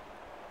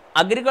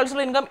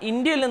 അഗ്രികൾച്ചറൽ ഇൻകം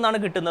ഇന്ത്യയിൽ നിന്നാണ്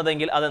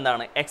കിട്ടുന്നതെങ്കിൽ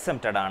അതെന്താണ്?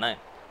 എക്സംപ്റ്റഡ് ആണ്.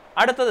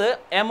 അടുത്തത്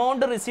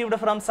amount received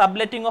from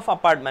subletting of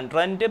apartment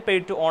rent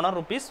paid to owner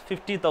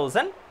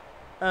 ₹50,000.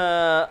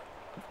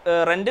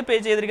 Rent pay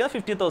ചെയ്തിരിക്കുന്നത്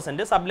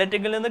 50,000,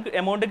 സബ്ലെറ്റിങ്ങിൽ നിന്ന്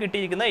എമൗണ്ട്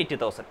കിട്ടിയിരിക്കുന്നത്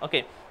 80,000. ഓക്കെ,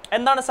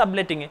 എന്താണ്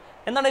സബ്ലെറ്റിംഗ്?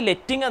 എന്താണ്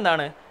ലെറ്റിംഗ്?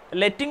 എന്താണ്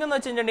ലെറ്റിംഗ് എന്ന്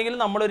വെച്ചിട്ടുണ്ടെങ്കിൽ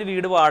നമ്മളൊരു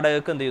വീട്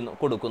വാടകയ്ക്ക് എന്ത് ചെയ്യുന്നു?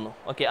 കൊടുക്കുന്നു.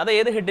 ഓക്കെ, അത്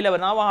ഏത് ഹെഡിലാണ്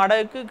വരുന്നത്? ആ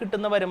വാടകയ്ക്ക്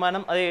കിട്ടുന്ന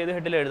വരുമാനം അത് ഏത്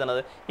ഹെഡിലാണ്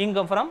എഴുതുന്നത്?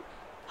 ഇൻകം ഫ്രം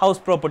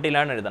ഹൗസ്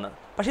പ്രോപ്പർട്ടിയിലാണ് എഴുതുന്നത്.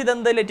 പക്ഷേ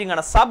ഇതെന്ത് ലെറ്റിംഗ്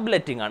ആണ്? സബ്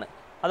ലെറ്റിംഗ് ആണ്.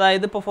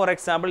 അതായത് ഇപ്പോൾ ഫോർ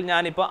എക്സാമ്പിൾ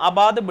ഞാനിപ്പോൾ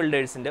അബാദ്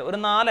ബിൽഡേഴ്സിൻ്റെ ഒരു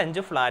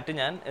 4-5 ഫ്ലാറ്റ്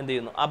ഞാൻ എന്ത്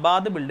ചെയ്യുന്നു,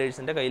 അബാദ്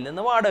ബിൽഡേഴ്സിൻ്റെ കയ്യിൽ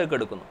നിന്ന് വാടകയ്ക്ക്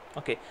എടുക്കുന്നു.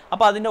 ഓക്കെ,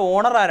 അപ്പോൾ അതിൻ്റെ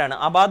ഓണർ ആരാണ്?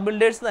 അബാദ്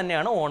ബിൽഡേഴ്സ്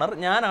തന്നെയാണ് ഓണർ,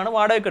 ഞാനാണ്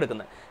വാടകയ്ക്ക്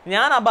എടുക്കുന്നത്.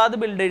 ഞാൻ അബാദ്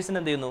ബിൽഡേഴ്സിന്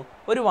എന്ത് ചെയ്യുന്നു,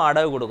 ഒരു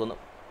വാടക കൊടുക്കുന്നു.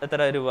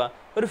 എത്ര രൂപ?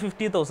 ഒരു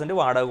 50,000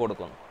 വാടക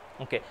കൊടുക്കുന്നു.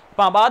 ഓക്കെ,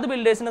 അപ്പോൾ അബാദ്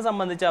ബിൽഡേഴ്സിനെ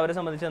സംബന്ധിച്ച് അവരെ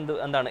സംബന്ധിച്ച്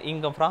എന്താണ്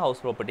ഇൻകം ഫ്രം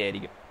ഹൗസ് പ്രോപ്പർട്ടി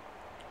ആയിരിക്കും.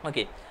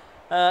 ഓക്കെ,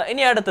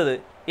 ഇനി അടുത്തത്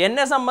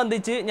എന്നെ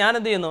സംബന്ധിച്ച് ഞാൻ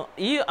എന്ത് ചെയ്യുന്നു,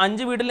 ഈ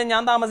 5 വീട്ടിൽ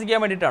ഞാൻ താമസിക്കാൻ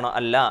വേണ്ടിയിട്ടാണോ?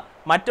 അല്ല,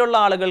 മറ്റുള്ള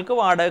ആളുകൾക്ക്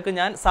വാടകയ്ക്ക്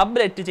ഞാൻ സബ്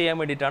ലെറ്റ് ചെയ്യാൻ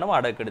വേണ്ടിയിട്ടാണ്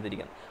വാടകയ്ക്ക്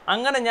എടുത്തിരിക്കുന്നത്.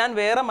 അങ്ങനെ ഞാൻ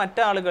വേറെ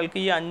മറ്റാളുകൾക്ക്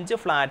ഈ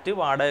 5 ഫ്ലാറ്റ്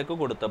വാടകയ്ക്ക്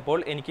കൊടുത്തപ്പോൾ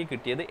എനിക്ക്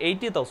കിട്ടിയത്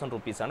 80,000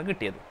 റുപ്പീസാണ്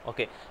കിട്ടിയത്.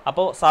 ഓക്കെ,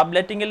 അപ്പോൾ സബ്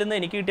ലെറ്റിങ്ങിൽ നിന്ന്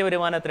എനിക്ക് കിട്ടിയ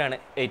വരുമാനം എത്രയാണ്?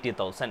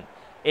 80,000.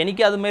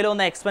 എനിക്ക് അതുമേലെ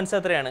വന്ന എക്സ്പെൻസ്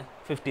എത്രയാണ്?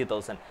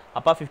 50,000.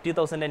 അപ്പോൾ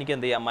 50,000 എനിക്ക്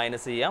എന്ത് ചെയ്യാം?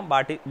 മൈനസ് ചെയ്യാം.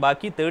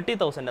 ബാക്കി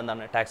 30,000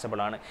 എന്താണ്? ടാക്സബിൾ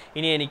ആണ്.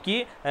 ഇനി എനിക്ക്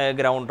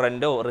ഗ്രൗണ്ട്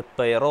റെൻറ്റോ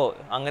റിപ്പയറോ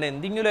അങ്ങനെ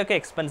എന്തെങ്കിലുമൊക്കെ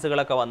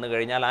എക്സ്പെൻസുകളൊക്കെ വന്നു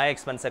കഴിഞ്ഞാൽ ആ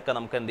എക്സ്പെൻസൊക്കെ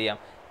നമുക്ക് എന്ത് ചെയ്യാം?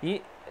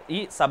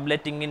 ഈ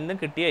സബ്ലെറ്റിങ്ങിൽ നിന്ന്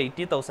കിട്ടിയ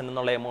 80,000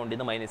 എന്നുള്ള എമൗണ്ടിൽ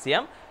നിന്ന് മൈനസ്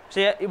ചെയ്യാം.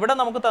 പക്ഷേ ഇവിടെ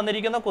നമുക്ക്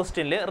തന്നിരിക്കുന്ന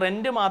ക്വസ്റ്റ്യനിൽ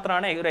റെൻറ്റ്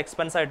മാത്രമാണ് ഒരു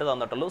എക്സ്പെൻസ് ആയിട്ട്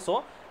തന്നിട്ടുള്ളൂ. സോ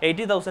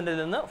 80,000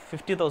 നിന്ന്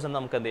 50,000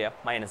 നമുക്ക് എന്ത് ചെയ്യാം?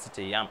 മൈനസ്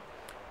ചെയ്യാം.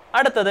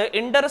 അടുത്തത്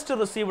interest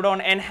received on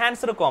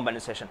enhanced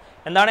compensation.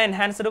 എന്താണ്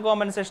എൻഹാൻസ്ഡ്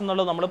കോമ്പൻസേഷൻ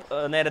എന്നുള്ളത് നമ്മൾ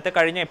നേരത്തെ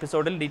കഴിഞ്ഞ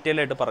എപ്പിസോഡിൽ ഡീറ്റെയിൽ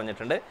ആയിട്ട്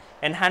പറഞ്ഞിട്ടുണ്ട്.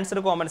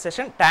 എൻഹാൻസ്ഡ്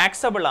കോമ്പൻസേഷൻ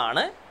ടാക്സബിൾ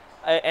ആണ്.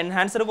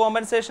 എൻഹാൻസ്ഡ്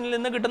കോമ്പൻസേഷനിൽ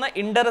നിന്ന് കിട്ടുന്ന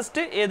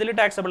ഇൻട്രസ്റ്റ് ഏതിൽ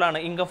ടാക്സബിൾ ആണ്?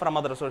 ഇൻകം ഫ്രം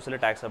അതർ സോഴ്സിൽ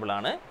ടാക്സബിൾ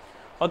ആണ്.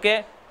 ഓക്കെ,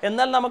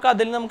 എന്നാൽ നമുക്ക്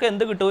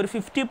എന്ത് കിട്ടും? ഒരു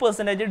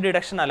 50%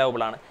 ഡിഡക്ഷൻ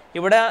അലൗബിൾ ആണ്.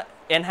 ഇവിടെ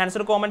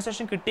എൻഹാൻസ്ഡ്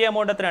കോമ്പൻസേഷൻ കിട്ടിയ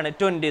എമൗണ്ട് എത്രയാണ്?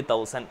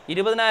 20,000.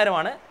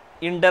 20,000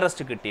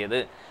 ഇൻട്രസ്റ്റ് കിട്ടിയത്.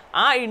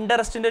 ആ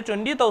ഇൻട്രസ്റ്റിൻ്റെ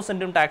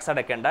 20,000 ടാക്സ്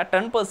അടയ്ക്കേണ്ട,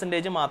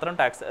 10% മാത്രം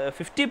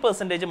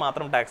 50%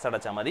 മാത്രം ടാക്സ്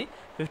അടച്ചാൽ മതി.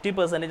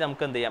 50%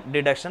 നമുക്ക് എന്ത് ചെയ്യാം?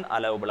 ഡിഡക്ഷൻ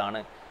അലൗബിൾ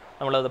ആണ്.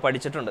 നമ്മളത്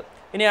പഠിച്ചിട്ടുണ്ട്.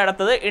 ഇനി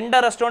അടുത്തത്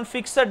interest on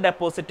fixed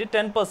deposit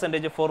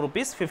 10% four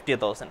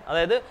 ₹50,000.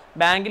 അതായത്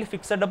ബാങ്കിൽ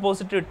ഫിക്സഡ്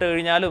ഡെപ്പോസിറ്റ് ഇട്ട്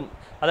കഴിഞ്ഞാലും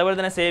അതേപോലെ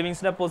തന്നെ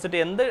സേവിങ്സ് ഡെപ്പോസിറ്റ്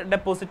എന്ത്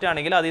ഡെപ്പോസിറ്റ്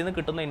ആണെങ്കിലും അതിൽ നിന്ന്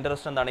കിട്ടുന്ന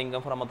ഇൻട്രസ്റ്റ് എന്താണ്?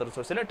 ഇൻകം ഫ്രം അതർ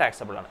സോഴ്സിൽ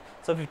ടാക്സബിൾ ആണ്.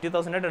 സോ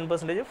 50,000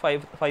 10%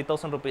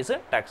 5,000 റുപ്പീസ്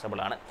ടാക്സബിൾ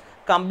ആണ്.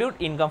 Compute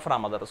income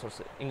from other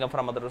source. Income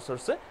from other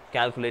source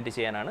calculate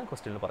ചെയ്യാനാണ്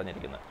ക്വസ്റ്റ്യനിൽ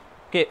പറഞ്ഞിരിക്കുന്നത്.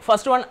 Okay,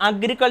 first one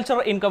agriculture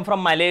income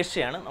from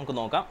മലേഷ്യയാണ്. നമുക്ക്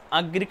നോക്കാം.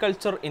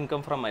 Agriculture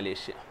income from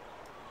Malaysia.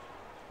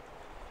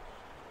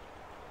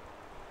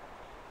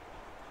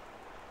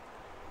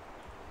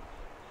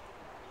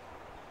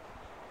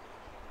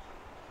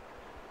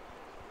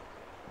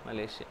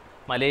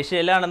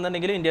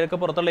 മലേഷ്യയിലാണെന്നുണ്ടെങ്കിലും ഇന്ത്യയിലൊക്കെ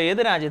പുറത്തുള്ള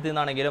ഏത് രാജ്യത്തു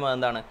നിന്നാണെങ്കിലും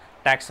അതെന്താണ്?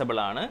 ടാക്സബിൾ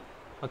ആണ്.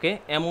 ഓക്കെ,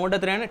 എമൗണ്ട്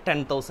എത്രയാണ്?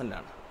 10,000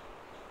 ആണ്.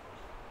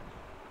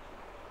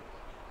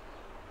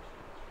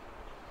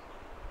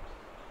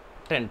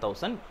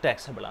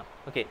 ടാക്സബിൾ ആണ്.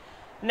 ഓക്കെ,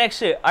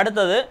 നെക്സ്റ്റ്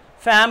അടുത്തത്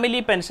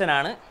ഫാമിലി പെൻഷൻ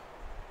ആണ്.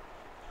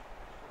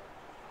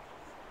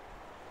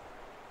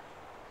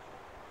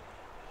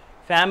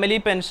 ഫാമിലി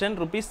പെൻഷൻ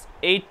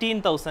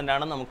 ₹18,000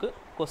 ആണ് നമുക്ക്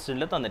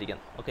ക്വസ്റ്റ്യനിൽ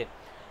തന്നിരിക്കുന്നത്. ഓക്കെ,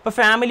 ഇപ്പോൾ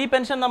ഫാമിലി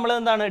പെൻഷൻ നമ്മൾ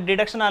എന്താണ്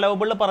ഡിഡക്ഷൻ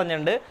അലൗബിൾ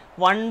പറഞ്ഞിട്ടുണ്ട്.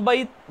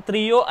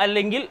 1/3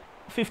 അല്ലെങ്കിൽ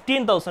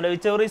 15,000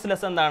 വിച്ച് ഈസ്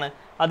ലെസ് എന്താണ്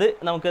അത്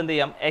നമുക്ക് എന്ത്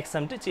ചെയ്യാം?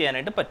 എക്സംപ്റ്റ്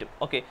ചെയ്യാനായിട്ട് പറ്റും.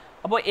 ഓക്കെ,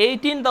 അപ്പോൾ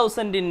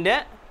 18,000ൻ്റെ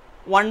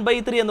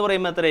 1/3 എന്ന്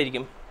പറയുമ്പോൾ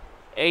എത്രയായിരിക്കും?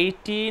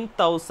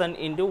 18,000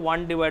 ×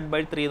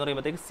 1/3 എന്ന്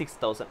പറയുമ്പോഴത്തേക്ക്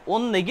 6,000.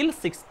 ഒന്നുകിൽ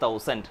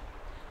 6,000,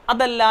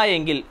 അതല്ല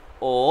എങ്കിൽ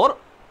or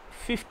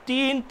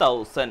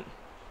 15,000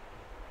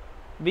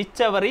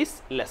 which ever is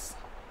less.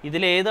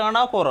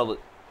 ഇതിലേതാണോ കുറവ്?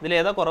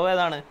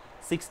 ഏതാണ്?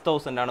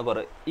 6,000 ആണ്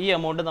കുറവ്. ഈ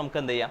എമൗണ്ട് നമുക്ക്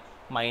എന്ത് ചെയ്യാം?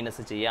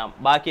 മൈനസ് ചെയ്യാം.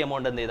 ബാക്കി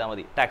എമൗണ്ട് എന്ത് ചെയ്താൽ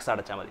മതി? ടാക്സ്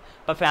അടച്ചാൽ മതി.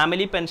 അപ്പോൾ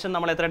ഫാമിലി പെൻഷൻ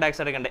നമ്മൾ എത്ര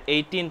ടാക്സ് അടയ്ക്കേണ്ടത്?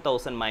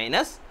 18,000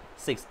 മൈനസ്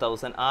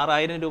 6,000.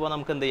 6,000 രൂപ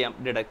നമുക്ക് എന്ത് ചെയ്യാം?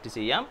 ഡിഡക്റ്റ്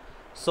ചെയ്യാം.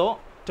 സോ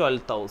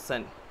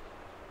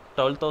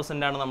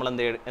 12,000 ആണ് നമ്മൾ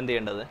എന്ത്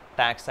ചെയ്യേണ്ടത്?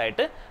 ടാക്സ്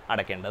ആയിട്ട്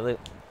അടയ്ക്കേണ്ടത്.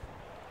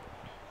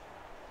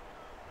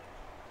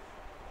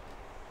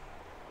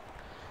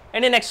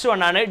 ഇനി നെക്സ്റ്റ് വൺ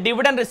ആണ്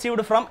dividend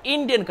received from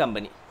Indian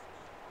company.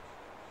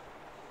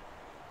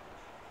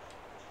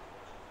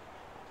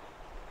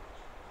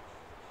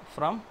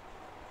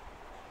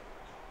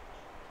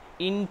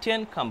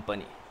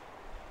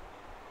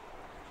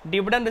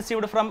 Dividend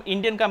received from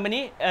Indian company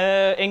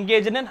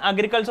engaged in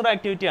agriculture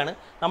activity ആണ്.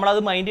 നമ്മളത്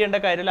മൈൻഡ് ചെയ്യേണ്ട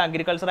കാര്യമില്ല.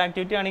 അഗ്രികൾച്ചർ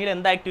ആക്ടിവിറ്റി ആണെങ്കിലും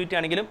എന്ത് ആക്ടിവിറ്റി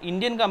ആണെങ്കിലും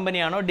ഇന്ത്യൻ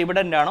കമ്പനിയാണോ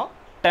ഡിവിഡൻഡ് ആണോ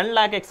 10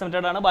 lakh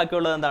എക്സംപ്റ്റഡ് ആണ്.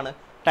 ബാക്കിയുള്ളത് എന്താണ്?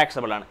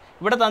 ടാക്സബിൾ ആണ്.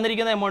 ഇവിടെ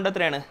തന്നിരിക്കുന്ന എമൗണ്ട്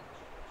എത്രയാണ്?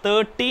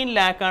 13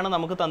 lakh ആണ്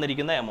നമുക്ക്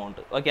തന്നിരിക്കുന്ന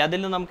എമൗണ്ട്. ഓക്കെ,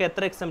 അതിൽ നിന്ന് നമുക്ക്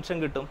എത്ര എക്സംപ്ഷൻ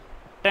കിട്ടും?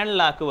 10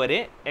 lakh വരെ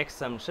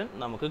എക്സംപ്ഷൻ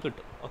നമുക്ക്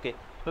കിട്ടും. ഓക്കെ,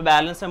 അപ്പോൾ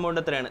ബാലൻസ്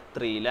എമൗണ്ട് എത്രയാണ്?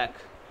 3 lakh.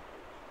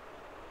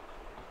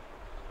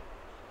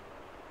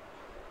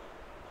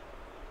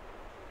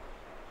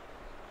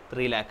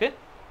 3 lakh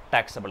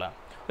ടാക്സബിൾ ആണ്.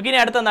 ഓക്കെ, ഇനി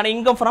അടുത്ത എന്താണ്?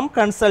 Income from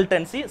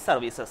consultancy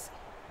services.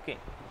 Okay,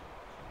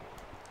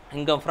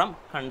 income from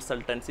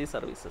consultancy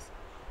services.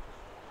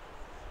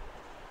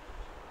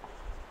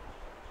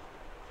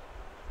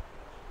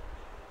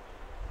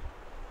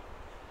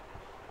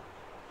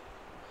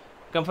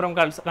 Income from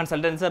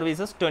consultancy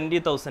services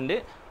 20,000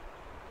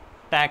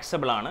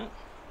 taxable ആണ്.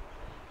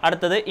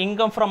 അടുത്തത്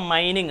ഇൻകം ഫ്രം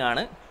മൈനിങ്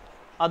ആണ്.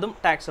 അതും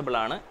ടാക്സബിൾ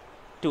ആണ്.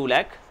 2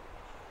 lakh.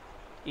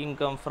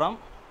 ഇൻകം ഫ്രം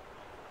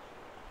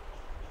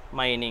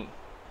മൈനിങ്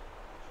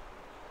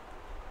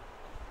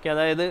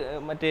അതായത്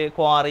മറ്റേ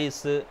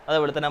ക്വാറീസ്,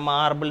 അതേപോലെ തന്നെ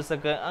മാർബിൾസ്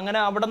ഒക്കെ അങ്ങനെ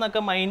അവിടെ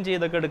നിന്നൊക്കെ മൈൻ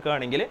ചെയ്തൊക്കെ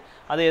എടുക്കുകയാണെങ്കിൽ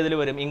അത് ഏതിൽ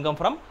വരും? ഇൻകം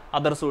ഫ്രം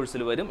അതർ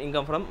സോഴ്സിൽ വരും.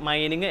 Income from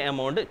mining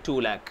amount 2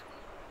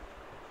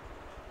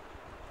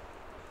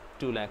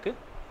 lakh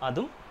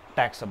അതും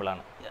ടാക്സബിൾ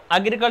ആണ്.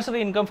 Agriculture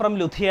income from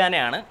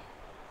ലുധിയാനയാണ്.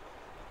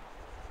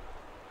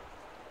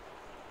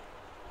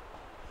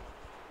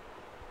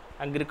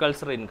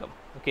 Agriculture income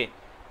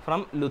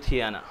from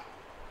Ludhiana.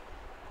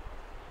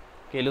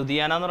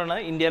 Ludhiana എന്ന്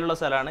പറയുന്നത് ഇന്ത്യയിലുള്ള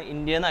സ്ഥലമാണ്.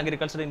 ഇന്ത്യയിൽ നിന്ന്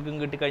അഗ്രികൾച്ചർ ഇൻകം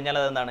കിട്ടിക്കഴിഞ്ഞാൽ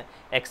അതെന്താണ്?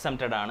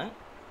 എക്സംപ്റ്റഡ് ആണ്.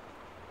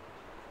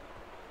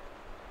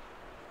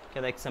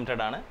 അത്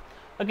എക്സംപ്റ്റഡ് ആണ്.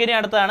 ഇനി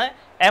അടുത്താണ്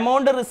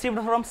എമൗണ്ട്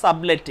റിസീവ്ഡ് ഫ്രം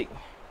സബ്ലെറ്റിംഗ്.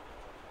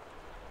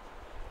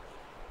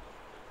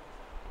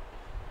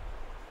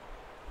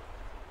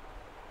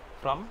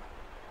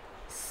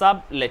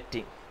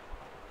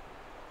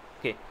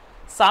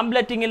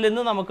 സബ്ലെറ്റിങ്ങിൽ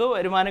നിന്ന് നമുക്ക്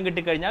വരുമാനം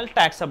കിട്ടിക്കഴിഞ്ഞാൽ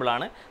ടാക്സബിൾ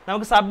ആണ്.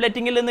 നമുക്ക്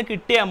സബ്ലെറ്റിങ്ങിൽ നിന്ന്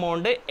കിട്ടിയ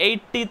എമൗണ്ട്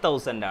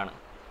 80,000 ആണ്.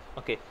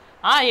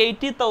 ആ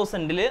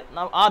 80,000-ൽ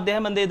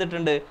അദ്ദേഹം എന്ത്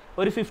ചെയ്തിട്ടുണ്ട്?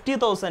 ഒരു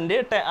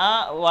 50,000 ആ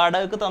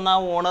വാടകയ്ക്ക് തന്ന ആ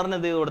ഓണറിന്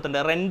എന്ത് ചെയ്ത്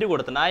കൊടുത്തിട്ടുണ്ട്? റെൻറ്റ്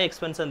കൊടുത്തിട്ടുണ്ട്. ആ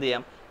എക്സ്പെൻസ് എന്ത്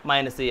ചെയ്യാം?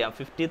 മൈനസ് ചെയ്യാം.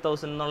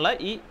 50,000 എന്നുള്ള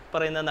ഈ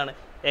പറയുന്ന എന്താണ്?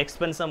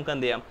 എക്സ്പെൻസ് നമുക്ക്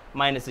എന്ത് ചെയ്യാം?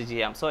 മൈനസ്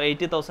ചെയ്യാം. So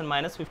 80,000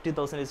 minus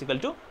 50,000 is equal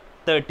to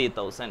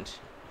 30,000.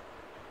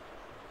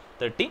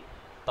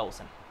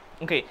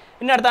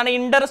 ഇനി അടുത്താണ്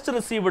interest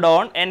received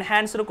on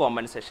enhanced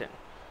compensation.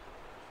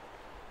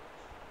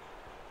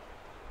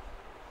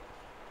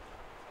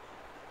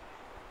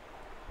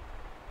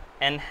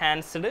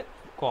 Enhanced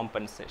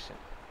compensation.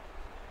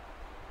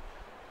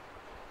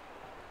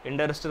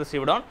 Interest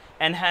received on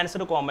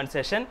enhanced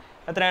compensation.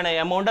 എത്രയാണ്?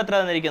 എമൗണ്ട് എത്ര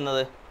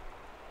തന്നിരിക്കുന്നത്?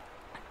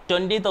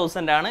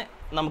 20,000 ആണ്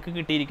നമുക്ക്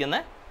കിട്ടിയിരിക്കുന്ന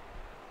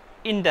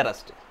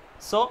ഇൻട്രസ്റ്റ്.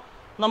 സോ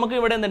നമുക്ക്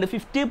ഇവിടെ എന്തുണ്ട്?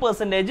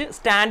 50%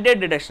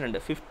 സ്റ്റാൻഡേർഡ് ഡിഡക്ഷൻ ഉണ്ട്.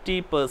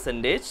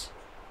 50%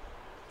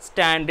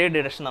 സ്റ്റാൻഡേർഡ്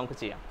ഡിഡക്ഷൻ നമുക്ക്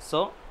ചെയ്യാം. So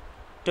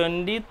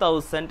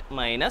 20,000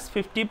 minus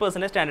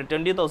 50% standard.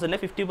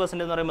 20,000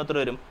 50% എന്ന് പറയുമ്പോൾ എത്ര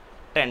വരും?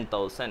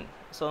 10,000.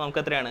 സോ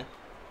നമുക്ക് എത്രയാണ്?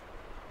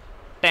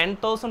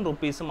 10,000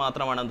 rupees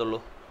മാത്രമാണ് എന്തുള്ളൂ?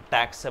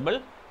 ടാക്സബിൾ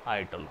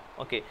ആയിട്ടുള്ളൂ.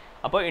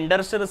 അപ്പോൾ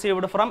interest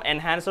received from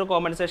enhanced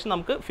compensation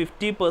നമുക്ക്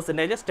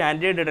 50%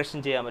 സ്റ്റാൻഡേർഡ് ഡിഡക്ഷൻ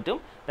ചെയ്യാൻ പറ്റും.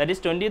 ദാറ്റ്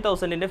ഈസ്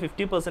 20,000-ൻ്റെ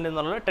 50%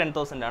 എന്നുള്ളത്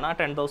 10,000 ആണ്. ആ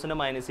 10,000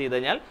 മൈനസ് ചെയ്ത്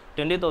കഴിഞ്ഞാൽ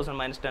 20,000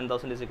 minus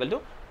 10,000 is equal to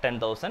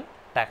 10,000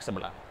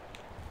 taxable ആണ്.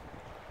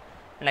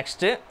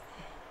 നെക്സ്റ്റ്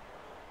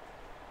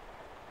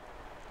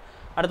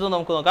അടുത്തത്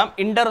നമുക്ക് നോക്കാം.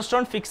 ഇൻട്രസ്റ്റ്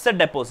ഓൺ ഫിക്സഡ്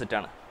ഡെപ്പോസിറ്റ്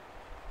ആണ്.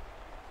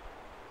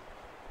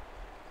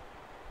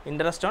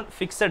 Interest on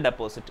fixed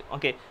deposit.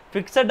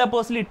 Fixed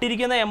ഡെപ്പോസിറ്റിൽ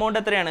ഇട്ടിരിക്കുന്ന എമൗണ്ട്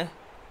എത്രയാണ്?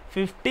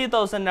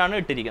 50,000 ആണ്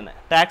ഇട്ടിരിക്കുന്നത്.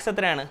 ടാക്സ്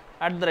എത്രയാണ്?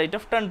 At the rate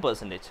of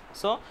 10%.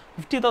 So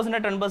 50,000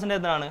 10%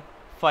 എന്താണ്?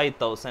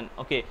 5,000.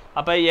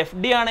 അപ്പോൾ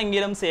FD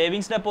ആണെങ്കിലും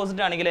സേവിങ്സ്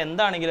ഡെപ്പോസിറ്റ് ആണെങ്കിലും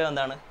എന്താണെങ്കിലും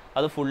എന്താണ്?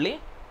 അത് ഫുള്ളി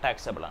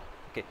ടാക്സബിൾ ആണ്.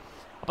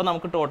 അപ്പോൾ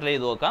നമുക്ക് ടോട്ടൽ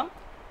ചെയ്ത് നോക്കാം.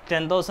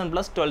 10,000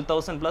 plus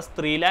 12,000 plus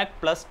 3 lakh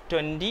plus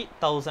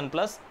 20,000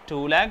 plus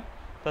 2 lakh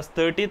plus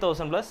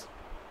 30,000 plus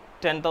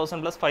 10,000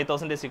 plus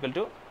 5,000 is equal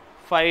to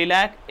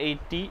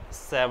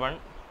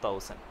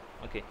 5,87,000.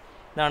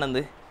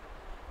 ഇതാണെന്ത്?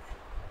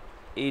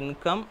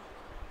 Income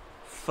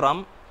from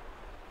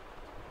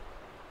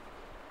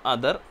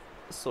other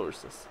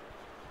sources.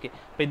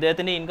 അപ്പോൾ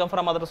ഇദ്ദേഹത്തിൻ്റെ ഇൻകം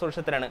ഫ്രം അതർ സോഴ്സ്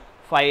എത്രയാണ്?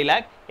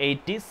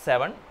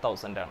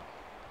 5,87,000 ആണ്.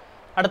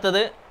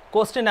 അടുത്തത്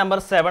ക്വസ്റ്റ്യൻ നമ്പർ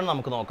 7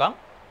 നമുക്ക് നോക്കാം.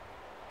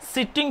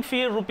 സിറ്റിംഗ് ഫീ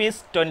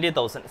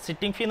 ₹20,000.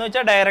 സിറ്റിംഗ് ഫീ എന്ന്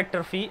വെച്ചാൽ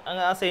ഡയറക്ടർ ഫീ,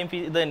 ആ സെയിം ഫീ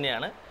ഇത്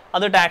തന്നെയാണ്.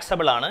 അത്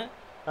ടാക്സബിൾ ആണ്.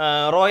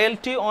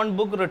 റോയൽറ്റി ഓൺ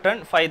ബുക്ക് റിട്ടേൺ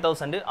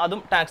 5,000, അതും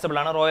ടാക്സബിൾ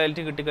ആണ്.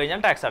 റോയൽറ്റി കിട്ടിക്കഴിഞ്ഞാൽ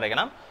ടാക്സ്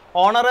അടയ്ക്കണം.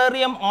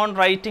 Honorarium on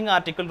writing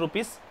article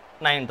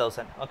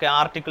 ₹9,000.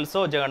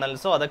 ആർട്ടിക്കിൾസോ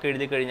ജേർണൽസോ അതൊക്കെ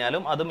എഴുതി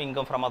കഴിഞ്ഞാലും അതും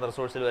ഇൻകം ഫ്രം അതർ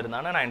സോഴ്സിൽ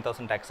വരുന്നതാണ്.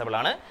 9,000 ടാക്സബിൾ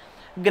ആണ്.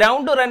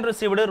 Ground rent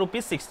received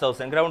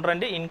 ₹6,000. Ground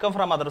rent income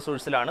from other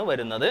സോഴ്സിലാണ്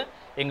വരുന്നത്.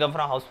 Income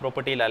from house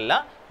പ്രോപ്പർട്ടിയിലല്ല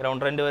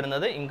ground rent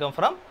വരുന്നത്. Income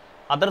from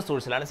other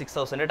സോഴ്സിലാണ്.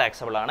 6,000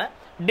 ടാക്സബിൾ ആണ്.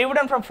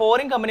 Dividend from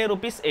foreign company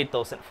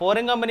 ₹8,000.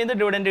 Foreign കമ്പനിയിൽ നിന്ന്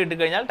ഡിവിഡൻഡ്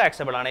കിട്ടിക്കഴിഞ്ഞാൽ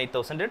ടാക്സബിൾ ആണ്.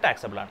 8,000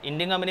 ടാക്സബിൾ ആണ്.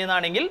 ഇന്ത്യൻ കമ്പനിയിൽ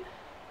നിന്നാണെങ്കിൽ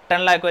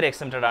 10 lakh വരെ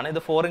എക്സംപ്റ്റഡ് ആണ്. ഇത്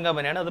ഫോറിൻ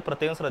കമ്പനിയാണ്, അത്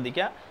പ്രത്യേകം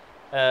ശ്രദ്ധിക്കുക.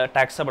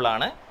 ടാക്സബിൾ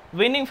ആണ്.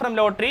 വിന്നിംഗ് ഫ്രം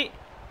ലോട്ടറി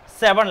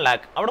 7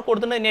 lakh അവിടെ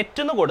കൊടുത്തിട്ടുണ്ട്.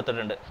 നെറ്റ്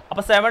കൊടുത്തിട്ടുണ്ട്.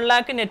 അപ്പോൾ 7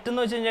 lakh നെറ്റ്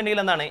എന്ന് വെച്ച്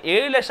കഴിഞ്ഞിട്ടുണ്ടെങ്കിൽ എന്താണ്?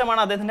 7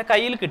 ലക്ഷമാണ് അദ്ദേഹത്തിൻ്റെ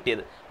കയ്യിൽ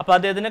കിട്ടിയത്. അപ്പോൾ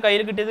അദ്ദേഹത്തിൻ്റെ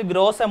കയ്യിൽ കിട്ടിയത്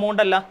ഗ്രോസ്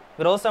എമൗണ്ട് അല്ല.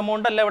 ഗ്രോസ്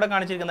എമൗണ്ട് അല്ല ഇവിടെ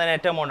കാണിച്ചിരിക്കുന്നത്,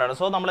 നെറ്റ് എമൗണ്ട് ആണ്.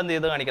 സോ നമ്മൾ എന്ത്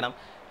ചെയ്ത് കാണിക്കണം?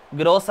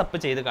 ഗ്രോസ് അപ്പ്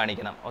ചെയ്ത്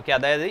കാണിക്കണം.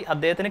 അതായത്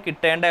അദ്ദേഹത്തിന്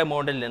കിട്ടേണ്ട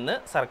എമൗണ്ടിൽ നിന്ന്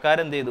സർക്കാർ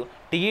എന്ത് ചെയ്തു?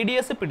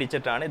 TDS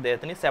പിടിച്ചിട്ടാണ്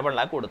ഇദ്ദേഹത്തിന് 7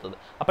 lakh കൊടുത്തത്.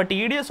 അപ്പോൾ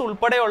TDS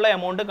ഉൾപ്പെടെയുള്ള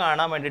എമൗണ്ട്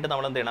കാണാൻ വേണ്ടിയിട്ട്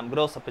നമ്മൾ എന്ത് ചെയ്യണം?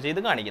 ഗ്രോസ് അപ്പ്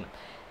ചെയ്ത് കാണിക്കണം.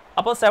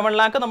 അപ്പോൾ 7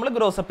 lakh നമ്മൾ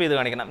ഗ്രോസ് അപ്പ് ചെയ്ത്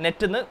കാണിക്കണം,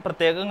 നെറ്റിന്ന്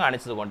പ്രത്യേകം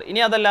കാണിച്ചതുകൊണ്ട്. ഇനി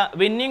അതല്ല,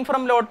 വിന്നിംഗ്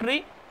ഫ്രം ലോട്ടറി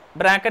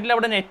ബ്രാക്കറ്റിൽ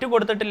അവിടെ നെറ്റ്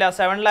കൊടുത്തിട്ടില്ല,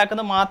 7 lakh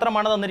എന്ന്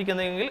മാത്രമാണ്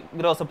തന്നിരിക്കുന്നതെങ്കിൽ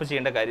ഗ്രോസ് അപ്പ്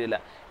ചെയ്യേണ്ട കാര്യമില്ല.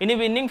 ഇനി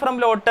വിന്നിംഗ് ഫ്രം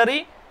ലോട്ടറി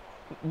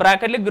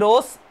ബ്രാക്കറ്റിൽ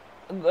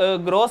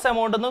ഗ്രോസ്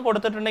എമൗണ്ട് എന്ന്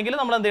കൊടുത്തിട്ടുണ്ടെങ്കിൽ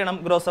നമ്മൾ എന്ത് ചെയ്യണം?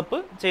 ഗ്രോസ് അപ്പ്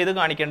ചെയ്ത്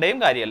കാണിക്കേണ്ടയും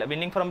കാര്യമല്ല.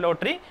 വിന്നിംഗ് ഫ്രം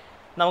ലോട്ടറി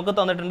നമുക്ക്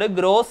തന്നിട്ടുണ്ട്,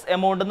 ഗ്രോസ്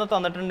എമൗണ്ട് എന്ന്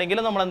തന്നിട്ടുണ്ടെങ്കിൽ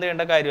നമ്മൾ എന്ത്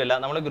ചെയ്യേണ്ട കാര്യമല്ല,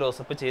 നമ്മൾ ഗ്രോസ്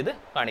അപ്പ് ചെയ്ത്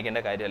കാണിക്കേണ്ട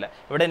കാര്യമല്ല.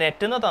 ഇവിടെ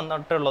നെറ്റ് എന്ന്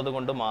തന്നിട്ടുള്ളത്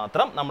കൊണ്ട്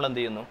മാത്രം നമ്മൾ എന്ത്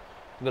ചെയ്യുന്നു?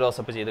 ഗ്രോസ്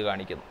അപ്പ് ചെയ്ത്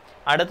കാണിക്കുന്നു.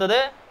 അടുത്തത്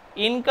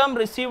income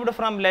received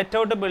from let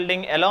out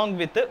building along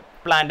with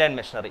plant and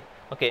machinery.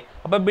 Okay,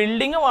 അപ്പോൾ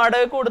ബിൽഡിംഗ്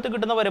വാടകയ്ക്ക് കൊടുത്ത്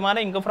കിട്ടുന്ന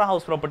വരുമാനം ഇൻകം ഫ്രം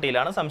ഹൗസ്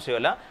പ്രോപ്പർട്ടിയിലാണ്,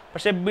 സംശയമല്ല.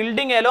 പക്ഷേ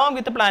building along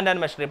with plant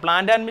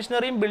and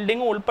മെഷീനറിയും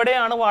ബിൽഡിംഗും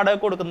ഉൾപ്പെടെയാണ് വാടക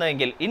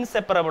കൊടുക്കുന്നതെങ്കിൽ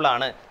ഇൻസെപ്പറബിൾ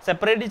ആണ്,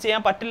 സെപ്പറേറ്റ്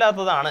ചെയ്യാൻ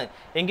പറ്റില്ലാത്തതാണ്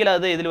എങ്കിൽ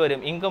അത് ഇതിൽ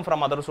വരും, ഇൻകം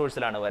ഫ്രം അതർ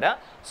സോഴ്സിലാണ് വരിക.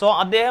 സോ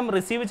അദ്ദേഹം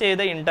റിസീവ്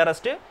ചെയ്ത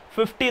ഇൻട്രസ്റ്റ്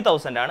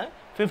 50,000 ആണ്.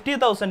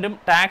 50,000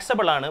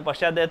 ടാക്സബിൾ ആണ്.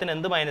 പക്ഷേ അദ്ദേഹത്തിന്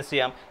എന്ത് മൈനസ്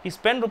ചെയ്യാം? ഈ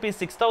spend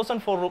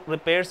 ₹6,000 four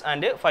repairs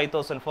and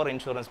 5,000 four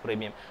insurance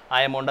premium.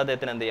 ആ എമൗണ്ട്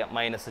അദ്ദേഹത്തിന് എന്ത് ചെയ്യാം?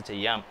 മൈനസ്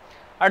ചെയ്യാം.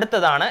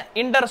 അടുത്തതാണ്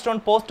interest on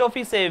post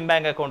office saving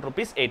bank account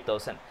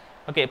 ₹8,000.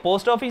 Okay,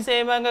 post office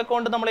saving bank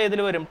account നമ്മൾ ഏതിൽ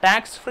വരും?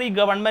 ടാക്സ് ഫ്രീ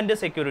ഗവൺമെൻറ്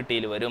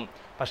സെക്യൂരിറ്റിയിൽ വരും.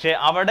 പക്ഷേ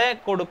അവിടെ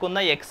കൊടുക്കുന്ന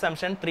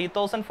എക്സംഷൻ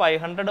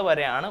 3,500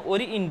 വരെയാണ്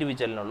ഒരു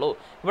ഇൻഡിവിജ്വലിനുള്ളൂ.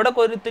 ഇവിടെ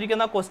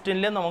കൊടുത്തിരിക്കുന്ന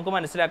ക്വസ്റ്റ്യനിൽ നമുക്ക്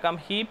മനസ്സിലാക്കാം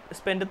ഹീ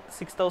സ്പെൻഡ്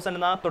 6,000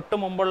 എന്ന തൊട്ട്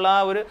മുമ്പുള്ള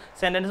ഒരു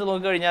സെൻറ്റൻസ്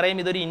നോക്കിക്കഴിഞ്ഞാൽ അറിയാം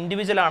ഇതൊരു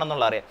ഇൻഡിവിജ്വൽ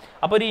ആണെന്നുള്ള അറിയാം.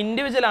 അപ്പോൾ ഒരു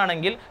ഇൻഡിവിജ്വൽ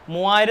ആണെങ്കിൽ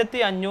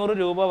 3,500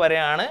 രൂപ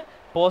വരെയാണ്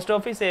പോസ്റ്റ്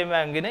ഓഫീസ് സേവിംഗ്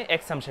ബാങ്കിന്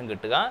എക്സംഷൻ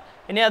കിട്ടുക.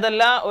 ഇനി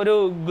അതല്ല ഒരു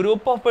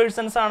ഗ്രൂപ്പ് ഓഫ്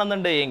പേഴ്സൺസ്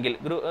ആണെന്നുണ്ടെങ്കിൽ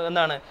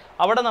എന്താണ്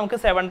അവിടെ നമുക്ക്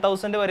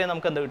 7,000 വരെ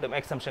നമുക്ക് എന്ത് കിട്ടും?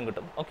 എക്സംഷൻ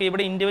കിട്ടും. ഓക്കെ,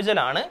 ഇവിടെ ഇൻഡിവിജ്വൽ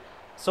ആണ്.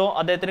 സോ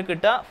അദ്ദേഹത്തിന്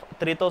കിട്ടുക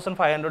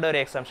 3,500 വരെ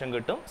എക്സംഷൻ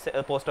കിട്ടും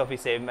പോസ്റ്റ്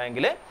ഓഫീസ് സേവിംഗ്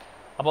ബാങ്കിൽ.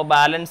 അപ്പോൾ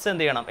ബാലൻസ്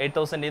എന്ത് ചെയ്യണം?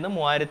 8,000 നിന്ന്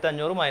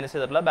 3,500 മൈനസ്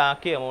ചെയ്തിട്ടുള്ള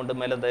ബാക്കി എമൗണ്ട്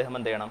മേലെ അദ്ദേഹം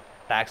എന്ത് ചെയ്യണം?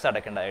 ടാക്സ്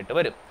അടയ്ക്കേണ്ടതായിട്ട്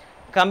വരും.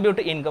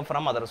 Compute income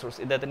from other source.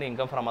 ഇദ്ദേഹത്തിൻ്റെ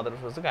income from other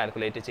source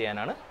calculate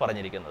ചെയ്യാനാണ്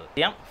പറഞ്ഞിരിക്കുന്നത്.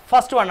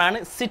 ഫസ്റ്റ് വൺ ആണ്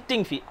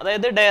സിറ്റിംഗ് ഫീ,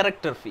 അതായത്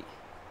ഡയറക്ടർ ഫീ.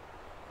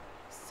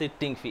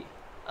 സിറ്റിംഗ് ഫീ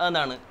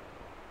അതാണ്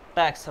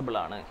ടാക്സബിൾ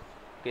ആണ്.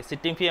 ഓക്കെ,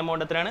 സിറ്റിംഗ് ഫീ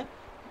എമൗണ്ട് എത്രയാണ്?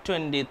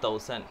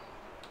 20,000.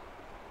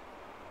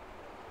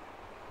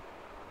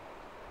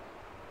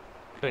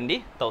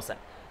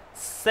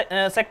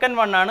 സെക്കൻഡ്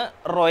വൺ ആണ്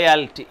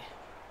royalty.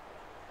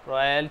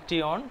 Royalty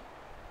on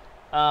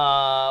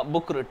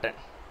book return.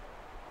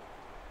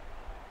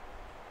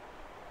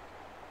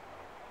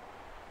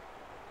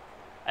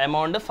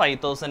 Amount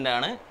 5,000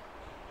 ആണ്.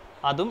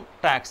 അതും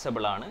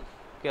ടാക്സബിൾ ആണ്.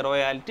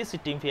 റോയാലിറ്റി,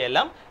 സിറ്റിംഗ് ഫീ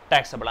എല്ലാം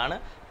ടാക്സബിൾ ആണ്.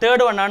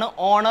 തേർഡ് വൺ ആണ്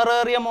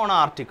ഓണറേറിയം ഓൺ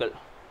ആർട്ടിക്കിൾ.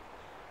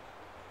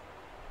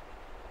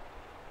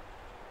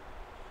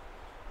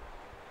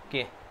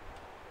 ഓക്കെ,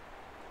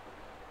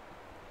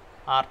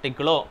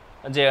 ആർട്ടിക്കിളോ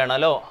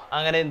ജേണലോ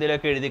അങ്ങനെ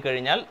എന്തെങ്കിലുമൊക്കെ എഴുതി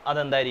കഴിഞ്ഞാൽ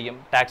അതെന്തായിരിക്കും?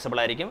 ടാക്സബിൾ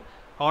ആയിരിക്കും.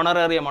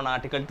 ഓണറേറിയം ഓൺ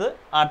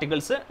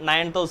ആർട്ടിക്കിൾസ്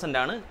 9,000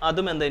 ആണ്.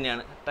 അതും എന്ത്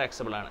തന്നെയാണ്?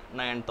 ടാക്സബിൾ ആണ്.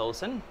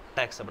 9,000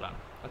 ടാക്സബിൾ ആണ്.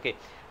 ഓക്കെ,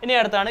 ഇനി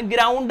അടുത്താണ്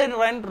ground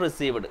rent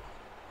received.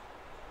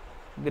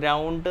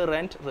 Ground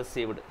rent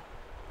received.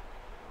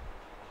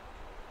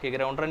 Okay,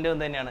 ground rent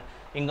എന്ത് തന്നെയാണ്?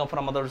 ഇൻകം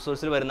ഫ്രം അതർ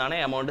സോഴ്സിൽ വരുന്നതാണ്.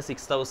 എമൗണ്ട്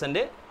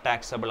 6,000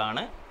 ടാക്സബിൾ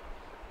ആണ്.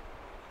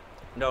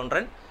 ഗ്രൗണ്ട്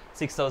റെന്റ്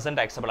 6,000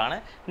 ടാക്സബിൾ ആണ്.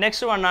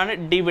 നെക്സ്റ്റ് വൺ ആണ്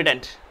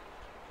dividend.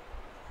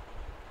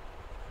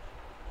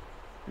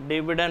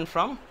 Dividend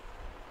from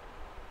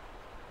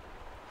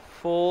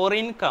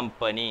foreign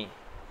company.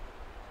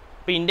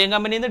 ഇപ്പോൾ ഇന്ത്യൻ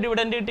കമ്പനിയിൽ നിന്ന്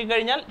ഡിവിഡൻഡ്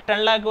കിട്ടിക്കഴിഞ്ഞാൽ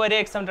 10 lakh വരെ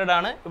എക്സംപ്റ്റഡ്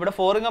ആണ്. ഇവിടെ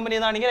ഫോറിൻ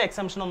കമ്പനിയിൽ നിന്നാണെങ്കിൽ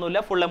എക്സംഷൻ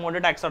ഒന്നുമില്ല, full amount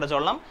tax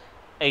അടച്ചോളാം.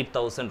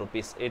 8,000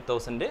 rupees.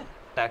 8,000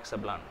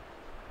 taxable ആണ്.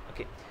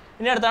 ഓക്കെ,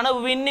 ഇനി അടുത്താണ്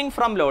winning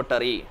from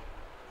lottery.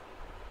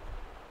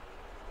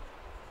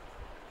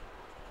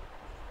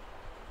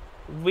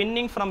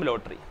 Winning from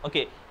lottery.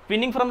 Okay,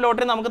 winning from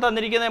lottery നമുക്ക്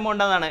തന്നിരിക്കുന്ന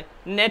എമൗണ്ട് എന്താണ്?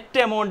 നെറ്റ്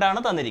എമൗണ്ട് ആണ്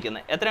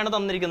തന്നിരിക്കുന്നത്. എത്രയാണ്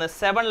തന്നിരിക്കുന്നത്?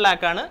 7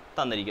 lakh ആണ്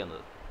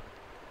തന്നിരിക്കുന്നത്.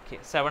 ഓക്കെ,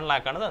 7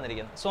 lakh ആണ്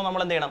തന്നിരിക്കുന്നത്. സോ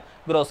നമ്മൾ എന്ത് ചെയ്യണം?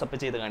 ഗ്രോസ് അപ്പ്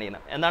ചെയ്ത്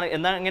കാണിക്കണം.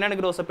 എങ്ങനെയാണ്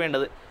ഗ്രോസ് അപ്പ്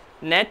ചെയ്യേണ്ടത്?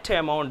 Net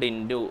amount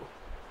into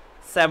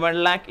 7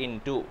 lakh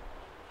into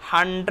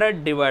 100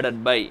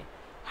 divided by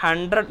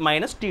 100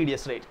 minus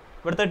TDS rate.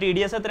 ഇവിടുത്തെ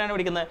TDS എത്രയാണ്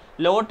പഠിക്കുന്നത്?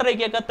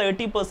 ലോട്ടറിക്കൊക്കെ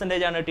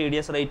 30% ആണ്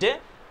TDS റേറ്റ്.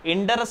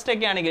 ഇൻട്രസ്റ്റ്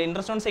ഒക്കെ ആണെങ്കിൽ,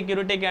 ഇൻട്രസ്റ്റ് ഓൺ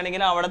സെക്യൂരിറ്റി ഒക്കെ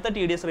ആണെങ്കിൽ അവിടുത്തെ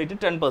TDS റേറ്റ്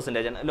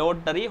 10% ആണ്.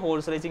 ലോട്ടറി,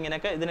 ഹോഴ്സ് റേസിംഗ്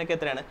ഇതിനൊക്കെ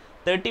എത്രയാണ്?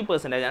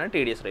 30% ആണ്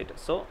TDS rate.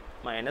 So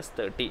minus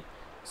 30.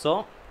 So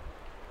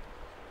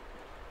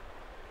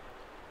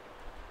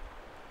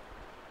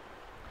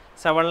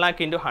 7 lakh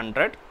into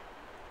 100.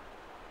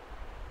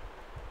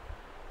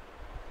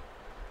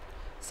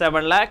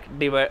 7 lakh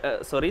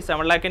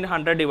into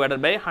 100 divided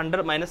by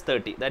 100 minus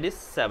 30, that is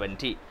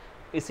 70,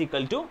 is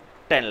equal to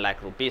 10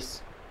 lakh rupees.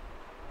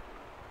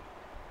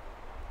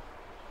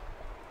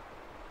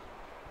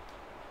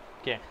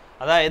 Okay,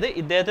 അതായത്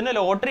ഇദ്ദേഹത്തിന്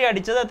ലോട്ടറി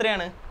അടിച്ചത്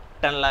എത്രയാണ്?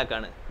 10 lakh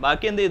ആണ്.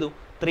 ബാക്കി എന്ത് ചെയ്തു?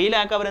 3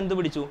 lakh അവർ എന്ത്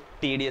പിടിച്ചു?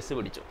 TDS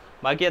പിടിച്ചു.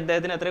 ബാക്കി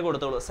അദ്ദേഹത്തിന് എത്ര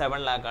കൊടുത്തോളൂ?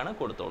 7 lakh ആണ്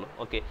കൊടുത്തോളൂ.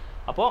 ഓക്കെ,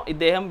 അപ്പോൾ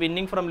ഇദ്ദേഹം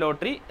വിന്നിംഗ് ഫ്രം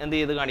ലോട്ടറി എന്ത്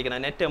ചെയ്ത് കാണിക്കണം?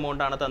 നെറ്റ്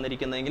എമൗണ്ട് ആണ്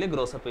തന്നിരിക്കുന്നതെങ്കിൽ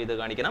ഗ്രോസ് അപ്പ് ചെയ്ത്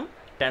കാണിക്കണം.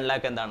 10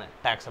 lakh എന്താണ്?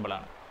 ടാക്സബിൾ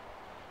ആണ്.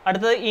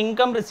 അടുത്തത്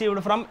income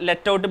received from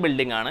let out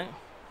building ആണ്.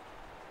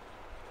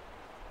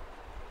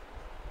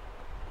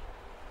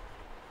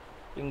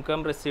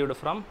 Income received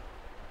from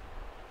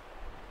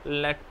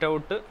let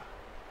out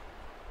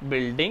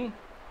building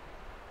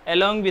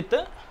along with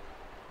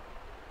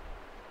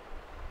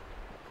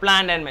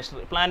plant and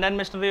machinery. Plant and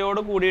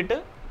മെഷീനറിയോട് കൂടിയിട്ട്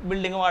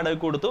ബിൽഡിംഗ് വാടക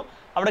കൊടുത്തു.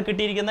 അവിടെ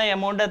കിട്ടിയിരിക്കുന്ന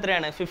എമൗണ്ട്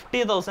എത്രയാണ്?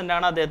 50,000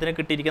 ആണ് അദ്ദേഹത്തിന്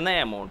കിട്ടിയിരിക്കുന്ന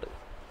എമൗണ്ട്.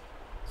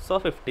 സോ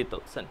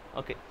 50,000.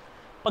 ഓക്കെ,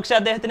 പക്ഷേ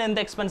അദ്ദേഹത്തിന് എന്ത്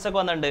എക്സ്പെൻസ് ഒക്കെ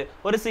വന്നിട്ടുണ്ട്?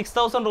 ഒരു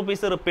 6,000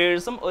 rupees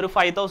റിപ്പയേഴ്സും ഒരു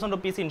 5,000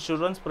 rupees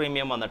ഇൻഷുറൻസ്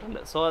പ്രീമിയം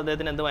വന്നിട്ടുണ്ട്. സോ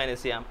അദ്ദേഹത്തിന് എന്ത്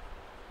മൈനസ് ചെയ്യാം?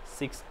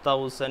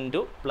 6,000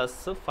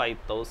 പ്ലസ്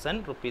 5,000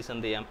 റുപ്പീസ്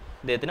എന്ത് ചെയ്യാം,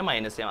 ഇദ്ദേഹത്തിന്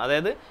മൈനസ് ചെയ്യാം.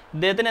 അതായത്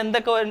ഇദ്ദേഹത്തിന്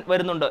എന്തൊക്കെ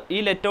വരുന്നുണ്ടോ, ഈ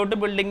ലെറ്റ് ഔട്ട്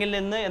ബിൽഡിങ്ങിൽ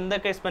നിന്ന്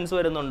എന്തൊക്കെ എക്സ്പെൻസ്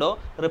വരുന്നുണ്ടോ,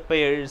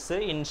 റിപ്പയേഴ്സ്,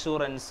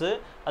 ഇൻഷുറൻസ്,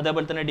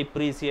 അതേപോലെ തന്നെ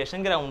ഡിപ്രീസിയേഷൻ,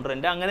 ഗ്രൗണ്ട്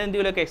റെൻറ്റ്, അങ്ങനെ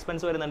എന്തെങ്കിലുമൊക്കെ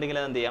എക്സ്പെൻസ് വരുന്നുണ്ടെങ്കിൽ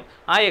എന്ത് ചെയ്യാം,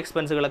 ആ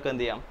എക്സ്പെൻസുകളൊക്കെ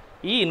എന്ത് ചെയ്യാം,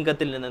 ഈ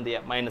ഇൻകത്തിൽ നിന്ന് എന്ത്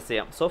ചെയ്യാം, മൈനസ്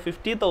ചെയ്യാം. So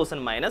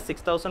 50,000 minus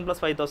 6,000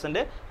 plus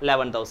 5,000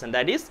 11,000,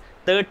 that is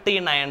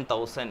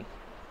 39,000,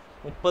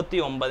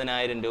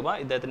 39,000 രൂപ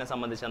ഇദ്ദേഹത്തിനെ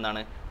സംബന്ധിച്ച്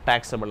എന്താണ്,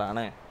 ടാക്സബിൾ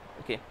ആണ്.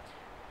 ഓക്കെ,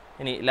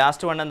 ഇനി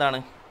ലാസ്റ്റ് വൺ എന്താണ്,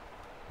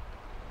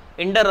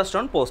 interest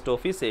on post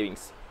office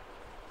savings.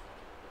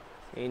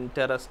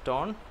 Interest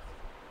on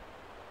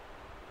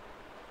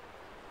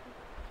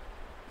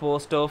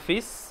post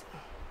office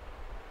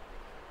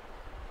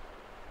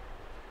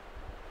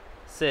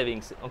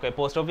savings. Okay,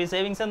 post office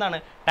savings എന്താണ്,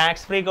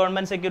 ടാക്സ് ഫ്രീ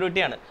ഗവൺമെൻറ്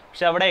സെക്യൂരിറ്റി ആണ്.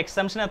 പക്ഷെ അവിടെ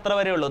എക്സംഷൻ എത്ര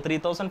വരെ ഉള്ളൂ,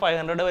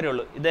 3,500 വരെ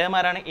ഉള്ളൂ. ഇദ്ദേഹം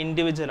ആരാണ്,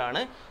 ഇൻഡിവിജ്വൽ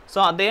ആണ്. സോ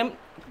അദ്ദേഹം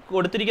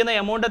കൊടുത്തിരിക്കുന്ന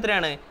എമൗണ്ട്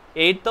എത്രയാണ്,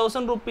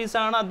 8,000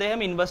 റുപ്പീസാണ് അദ്ദേഹം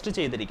ഇൻവെസ്റ്റ്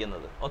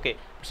ചെയ്തിരിക്കുന്നത്. ഓക്കെ,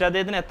 പക്ഷേ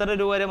അദ്ദേഹത്തിന് എത്ര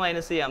രൂപ വരെ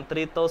മൈനസ് ചെയ്യാം,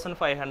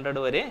 3,500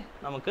 വരെ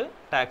നമുക്ക്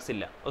ടാക്സ്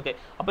ഇല്ല. ഓക്കെ,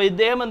 അപ്പോൾ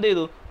ഇദ്ദേഹം എന്ത്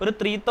ചെയ്തു, ഒരു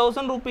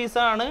 3,000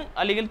 റുപ്പീസാണ്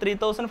അല്ലെങ്കിൽ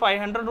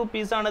 3,500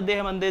 റുപ്പീസാണ്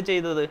ഇദ്ദേഹം എന്ത്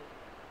ചെയ്തത്,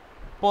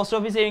 പോസ്റ്റ്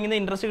ഓഫീസ് സേവിങ്ങിന്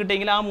ഇൻട്രസ്റ്റ്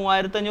കിട്ടിയെങ്കിൽ ആ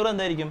 3,500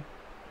 എന്തായിരിക്കും,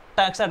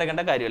 ടാക്സ്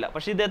അടയ്ക്കേണ്ട കാര്യമില്ല.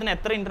 പക്ഷേ ഇദ്ദേഹത്തിന്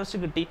എത്ര ഇൻട്രസ്റ്റ്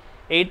കിട്ടി,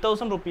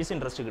 8,000 റുപ്പീസ്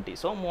ഇൻട്രസ്റ്റ് കിട്ടി.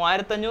 സോ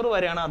 3,500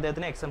 വരെയാണ്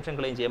അദ്ദേഹത്തിന് എക്സംഷൻ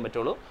ക്ലെയിം ചെയ്യാൻ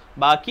പറ്റുള്ളൂ.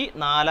 ബാക്കി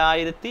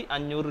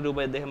 4,500 രൂപ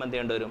ഇദ്ദേഹം എന്ത്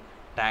ചെയ്യേണ്ടി വരും,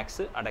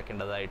 ടാക്സ്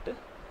അടയ്ക്കേണ്ടതായിട്ട്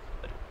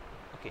വരും.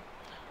 ഓക്കെ,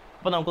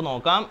 അപ്പോൾ നമുക്ക്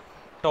നോക്കാം,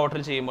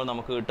 ടോട്ടൽ ചെയ്യുമ്പോൾ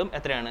നമുക്ക് കിട്ടും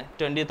എത്രയാണ്,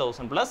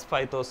 20,000 plus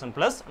 5,000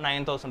 plus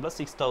 9,000 plus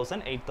 6,000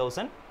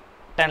 8,000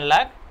 10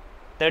 lakh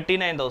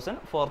 39,000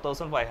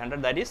 4,500,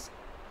 that is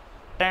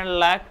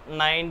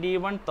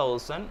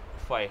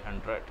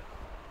 10,91,500.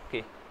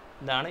 Okay,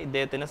 ഇതാണ്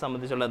ഇദ്ദേഹത്തിനെ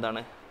സംബന്ധിച്ചുള്ള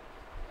എന്താണ്,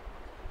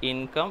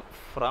 ഇൻകം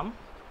ഫ്രം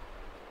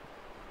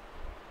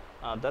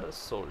അതർ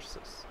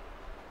സോഴ്സസ്.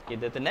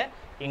 ഇദ്ദേഹത്തിൻ്റെ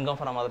ഇൻകം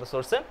ഫ്രം അതർ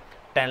സോഴ്സ്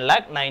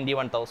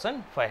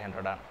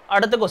 10,91,500 ആണ്.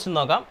 അടുത്ത ക്വസ്റ്റ്യൻ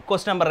നോക്കാം,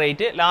 ക്വസ്റ്റ്യൻ നമ്പർ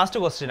 8, ലാസ്റ്റ്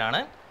ക്വസ്റ്റ്യൻ ആണ്.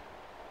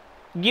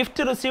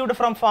 Gift received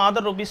from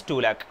father rupees 2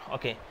 lakh.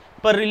 Okay,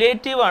 ഇപ്പോൾ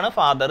റിലേറ്റീവ് ആണ്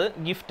ഫാദർ,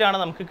 ഗിഫ്റ്റാണ്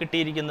നമുക്ക്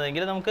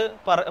കിട്ടിയിരിക്കുന്നതെങ്കിൽ നമുക്ക്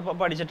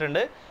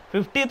പഠിച്ചിട്ടുണ്ട്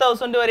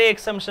 50,000 വരെ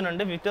എക്സംഷൻ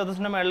ഉണ്ട്,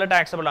 50,000 മേളിൽ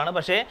ടാക്സബിൾ ആണ്.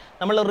 പക്ഷേ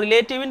നമ്മൾ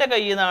റിലേറ്റീവിൻ്റെ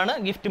കയ്യിൽ നിന്നാണ്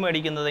ഗിഫ്റ്റ്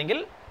മേടിക്കുന്നതെങ്കിൽ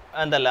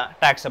എന്തല്ല,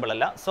 ടാക്സബിൾ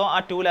അല്ല. സോ ആ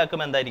 2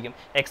 lakhും എന്തായിരിക്കും,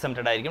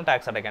 എക്സംപ്റ്റഡ് ആയിരിക്കും,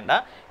 ടാക്സ് അടയ്ക്കേണ്ട.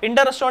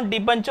 Interest on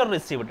debenture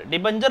received,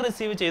 debenture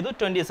receive ചെയ്തു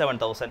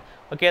 27,000.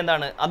 ഓക്കെ,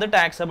 എന്താണ്, അത്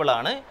ടാക്സബിൾ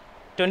ആണ്.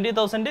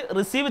 20,000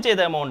 റിസീവ് ചെയ്ത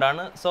എമൗണ്ട്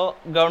ആണ്. സോ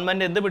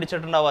ഗവൺമെൻറ് എന്ത്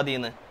പിടിച്ചിട്ടുണ്ടാവും, അതിൽ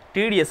നിന്ന്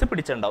TDS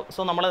പിടിച്ചിട്ടുണ്ടാവും.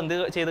 സോ നമ്മൾ എന്ത്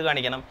ചെയ്ത്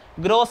കാണിക്കണം,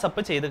 ഗ്രോസ്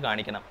അപ്പ് ചെയ്ത്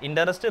കാണിക്കണം.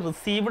 ഇൻട്രസ്റ്റ്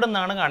റിസീവ്ഡ്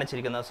എന്നാണ്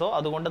കാണിച്ചിരിക്കുന്നത്. സോ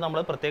അതുകൊണ്ട് നമ്മൾ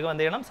പ്രത്യേകം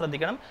എന്ത് ചെയ്യണം,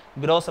 ശ്രദ്ധിക്കണം,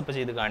 ഗ്രോസ് അപ്പ്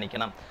ചെയ്ത്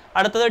കാണിക്കണം.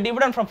 അടുത്തത്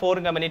ഡിവിഡൻഡ് ഫ്രം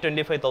ഫോറിൻ കമ്പനി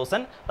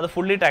 25,000, അത്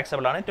ഫുള്ളി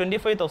ടാക്സബിൾ ആണ്.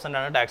 25,000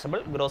 ആണ് ടാക്സബിൾ,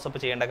 ഗ്രോസ് അപ്പ്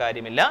ചെയ്യേണ്ട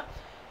കാര്യമില്ല.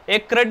 A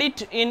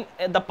credit in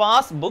the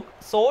pass book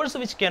source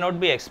which cannot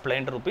be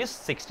explained rupees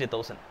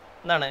 60,000.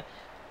 എന്താണ്,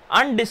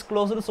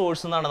 അൺഡിസ്ക്ലോസ്ഡ്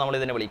സോഴ്സ് എന്നാണ് നമ്മൾ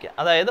ഇതിനെ വിളിക്കുക.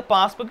 അതായത്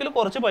പാസ്ബുക്കിൽ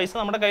കുറച്ച് പൈസ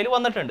നമ്മുടെ കയ്യിൽ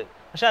വന്നിട്ടുണ്ട്,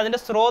 പക്ഷേ അതിൻ്റെ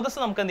സ്രോതസ്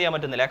നമുക്ക് എന്ത് ചെയ്യാൻ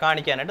പറ്റുന്നില്ല,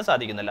 കാണിക്കാനായിട്ട്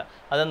സാധിക്കുന്നില്ല.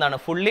 അതെന്താണ്,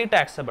 ഫുള്ളി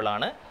ടാക്സബിൾ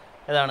ആണ്.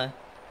 ഏതാണ്,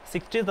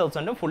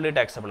 60,000 ഫുള്ളി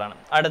ടാക്സബിൾ ആണ്.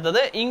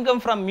 അടുത്തത് income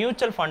from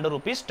mutual fund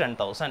rupees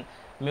 10,000.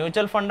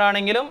 Mutual fund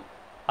ആണെങ്കിലും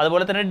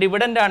അതുപോലെ തന്നെ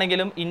ഡിവിഡൻഡ്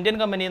ആണെങ്കിലും ഇന്ത്യൻ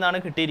കമ്പനിയിൽ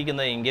നിന്നാണ്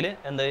കിട്ടിയിരിക്കുന്നതെങ്കിൽ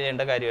എന്ത്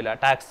ചെയ്യേണ്ട കാര്യമില്ല,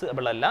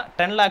 ടാക്സബിൾ അല്ല.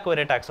 10 lakh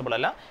വരെ ടാക്സബിൾ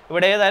അല്ല.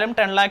 ഇവിടെ ഏതായാലും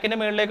 10 lakhന്റെ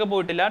മുകളിലേക്ക്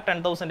പോയിട്ടില്ല,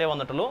 10,000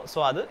 വന്നിട്ടുള്ളൂ. സോ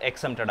അത്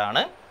എക്സംപ്റ്റഡ്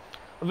ആണ്.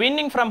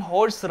 Winning from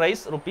horse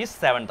rice rupees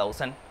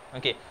 7,000.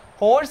 Okay,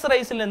 horse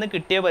റൈസിൽ നിന്ന്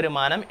കിട്ടിയ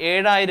വരുമാനം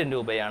 7,000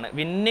 രൂപയാണ്.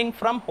 വിന്നിംഗ്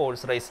ഫ്രം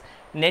ഹോഴ്സ് റൈസ്,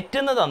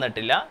 നെറ്റിന്ന്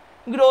തന്നിട്ടില്ല,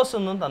 ഗ്രോസ്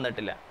ഒന്നും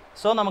തന്നിട്ടില്ല.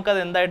 സോ നമുക്കത്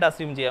എന്തായിട്ട്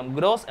അസ്യൂം ചെയ്യാം,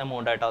 ഗ്രോസ്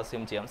എമൗണ്ട് ആയിട്ട്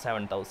അസ്യൂം ചെയ്യാം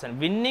 7,000.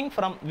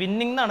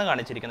 വിന്നിംഗ് എന്നാണ്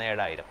കാണിച്ചിരിക്കുന്നത്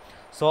 7,000.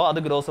 സോ അത്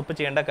ഗ്രോസ് അപ്പ്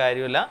ചെയ്യേണ്ട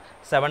കാര്യമില്ല.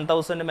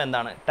 7,000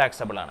 എന്താണ്,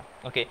 ടാക്സബിൾ ആണ്.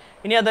 ഓക്കെ,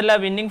 ഇനി അതല്ല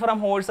winning from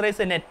horse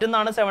rice net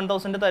എന്നാണ്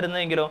 7,000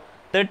 തരുന്നതെങ്കിലോ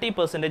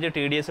 30%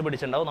 TDS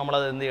പിടിച്ചിട്ടുണ്ടാവും.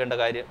 നമ്മളത് എന്ത് ചെയ്യേണ്ട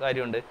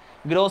കാര്യമുണ്ട്,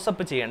 ഗ്രോസ്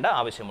അപ്പ് ചെയ്യേണ്ട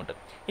ആവശ്യമുണ്ട്.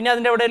 ഇനി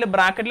അതിൻ്റെ ഇടയിൽ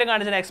ബ്രാക്കറ്റിൽ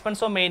കാണിച്ച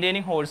expense of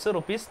maintaining horse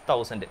rupees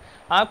 1000.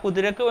 ആ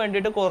കുതിരക്ക്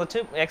വേണ്ടിയിട്ട് കുറച്ച്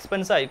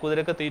എക്സ്പെൻസായി,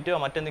 കുതിരക്ക് തീറ്റയോ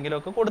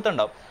മറ്റെന്തെങ്കിലുമൊക്കെ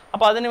കൊടുത്തിട്ടുണ്ടാവും.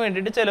 അപ്പോൾ അതിന്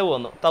വേണ്ടിയിട്ട് ചിലവ്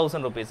വന്നു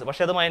 1000 റുപ്പീസ്.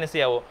 പക്ഷേ അത് മൈനസ്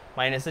ചെയ്യാവോ,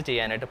 മൈനസ്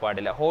ചെയ്യാനായിട്ട്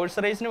പാടില്ല. ഹോഴ്സ്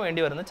റേസിന് വേണ്ടി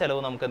വരുന്ന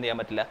ചിലവ് നമുക്ക് എന്ത് ചെയ്യാൻ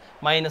പറ്റില്ല,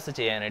 മൈനസ്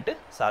ചെയ്യാനായിട്ട്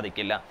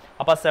സാധിക്കില്ല.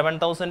 അപ്പോൾ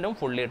 7,000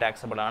 ഫുള്ളി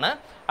ടാക്സബിൾ ആണ്.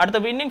 അടുത്ത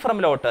winning from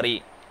lottery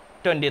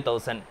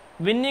 20,000.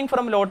 Winning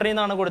from lottery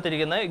എന്നാണ്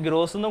കൊടുത്തിരിക്കുന്നത്,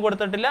 ഗ്രോസ് ഒന്നും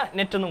കൊടുത്തിട്ടില്ല,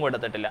 നെറ്റ് ഒന്നും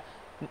കൊടുത്തിട്ടില്ല.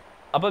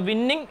 അപ്പോൾ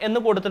വിന്നിംഗ് എന്ന്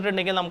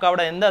കൊടുത്തിട്ടുണ്ടെങ്കിൽ നമുക്ക്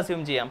അവിടെ എന്ത്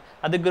അസ്യൂം ചെയ്യാം,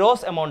 അത്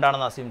ഗ്രോസ് എമൗണ്ട്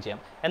ആണെന്ന് അസ്യൂം ചെയ്യാം.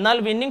 എന്നാൽ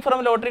വിന്നിംഗ് ഫ്രം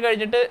ലോട്ടറി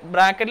കഴിഞ്ഞിട്ട്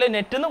ബ്രാക്കറ്റിൽ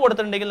നെറ്റ് എന്ന്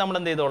കൊടുത്തിട്ടുണ്ടെങ്കിൽ നമ്മൾ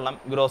എന്ത് ചെയ്തോളാം,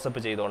 ഗ്രോസ്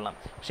അപ്പ് ചെയ്തോളാം.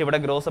 പക്ഷേ ഇവിടെ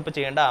ഗ്രോസ് അപ്പ്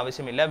ചെയ്യേണ്ട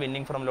ആവശ്യമില്ല.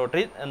 വിന്നിംഗ് ഫ്രം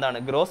ലോട്ടറി എന്താണ്,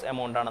 ഗ്രോസ്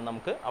എമൗണ്ട് ആണെന്ന്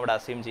നമുക്ക് അവിടെ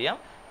അസ്യൂം ചെയ്യാം.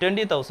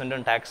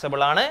 20,000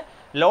 ടാക്സബിൾ ആണ്.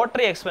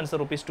 ലോട്ടറി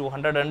എക്സ്പെൻസ് റുപ്പീസ്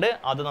 200 ഉണ്ട്,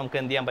 അത് നമുക്ക്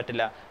എന്ത് ചെയ്യാൻ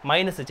പറ്റില്ല,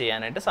 മൈനസ്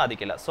ചെയ്യാനായിട്ട്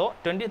സാധിക്കില്ല. So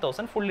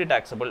 20,000 fully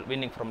taxable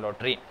winning from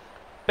lottery.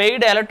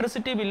 Paid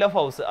electricity bill of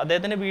house,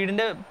 അദ്ദേഹത്തിൻ്റെ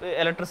വീടിൻ്റെ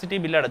ഇലക്ട്രിസിറ്റി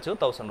ബില്ല് അടച്ചു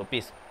 1000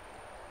 റുപ്പീസ്.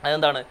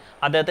 അതെന്താണ്,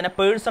 അദ്ദേഹത്തിൻ്റെ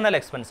പേഴ്സണൽ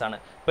എക്സ്പെൻസ് ആണ്.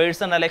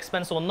 പേഴ്സണൽ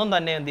എക്സ്പെൻസ് ഒന്നും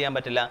തന്നെ എന്ത് ചെയ്യാൻ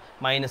പറ്റില്ല,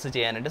 മൈനസ്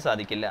ചെയ്യാനായിട്ട്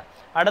സാധിക്കില്ല.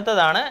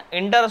 അടുത്തതാണ്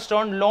interest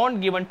on loan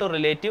given to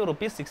relative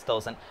rupees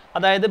 6,000.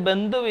 അതായത്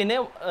ബന്ധുവിന്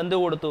എന്ത്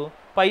കൊടുത്തു,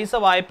 പൈസ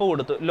വായ്പ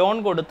കൊടുത്തു, ലോൺ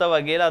കൊടുത്ത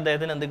വകയിൽ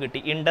അദ്ദേഹത്തിന് എന്ത്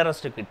കിട്ടി,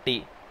 ഇൻട്രസ്റ്റ് കിട്ടി.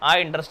 ആ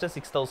ഇൻട്രസ്റ്റ്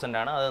 6,000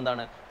 ആണ്.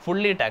 അതെന്താണ്?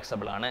 ഫുള്ളി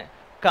ടാക്സബിൾ ആണ്.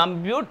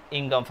 Compute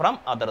income from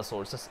other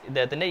sources.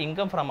 ഇദ്ദേഹത്തിൻ്റെ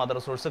income from other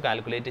source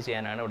calculate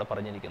ചെയ്യാനാണ് ഇവിടെ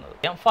പറഞ്ഞിരിക്കുന്നത്.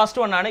 ഫസ്റ്റ്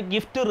വൺ ആണ്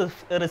ഗിഫ്റ്റ്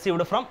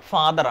റിസീവ്ഡ് ഫ്രം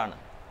ഫാദർ ആണ്.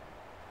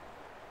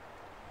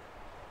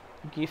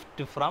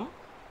 Gift from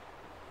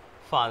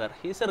father,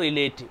 he's A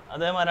relative.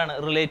 അതേമാതിരിയാണ്,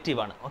 relative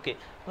ആണ്. ഓക്കെ,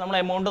 നമ്മൾ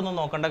എമൗണ്ട് ഒന്നും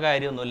നോക്കേണ്ട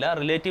കാര്യമൊന്നുമില്ല.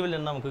 റിലേറ്റീവിൽ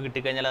നിന്ന് നമുക്ക്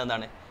കിട്ടിക്കഴിഞ്ഞാൽ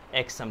അതെന്താണ്?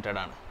 എക്സംപ്റ്റഡ്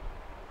ആണ്.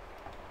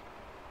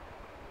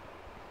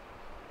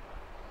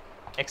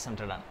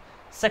 എക്സംപ്റ്റഡ് ആണ്.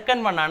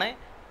 സെക്കൻഡ് വൺ ആണ്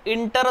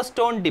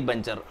interest on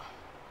debenture.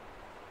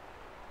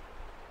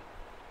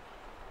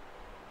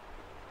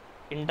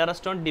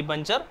 Interest on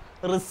debenture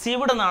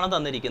received എന്നാണ്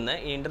തന്നിരിക്കുന്നത്.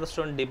 Interest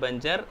on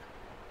debenture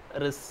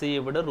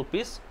received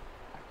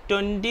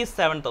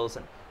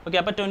 ₹27,000. Okay,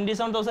 അപ്പോൾ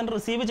 27,000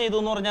 റിസീവ് ചെയ്തു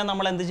എന്ന് പറഞ്ഞാൽ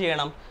നമ്മൾ എന്ത്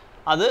ചെയ്യണം?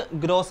 അത്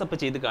ഗ്രോസ് അപ്പ്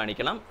ചെയ്ത്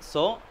കാണിക്കണം.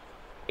 സോ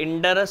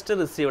ഇൻട്രസ്റ്റ്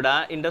റിസീവ്ഡ്, ആ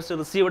interest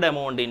received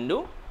amount into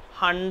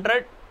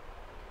 100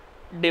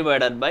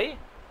 divided by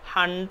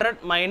 100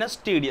 minus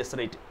TDS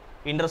rate.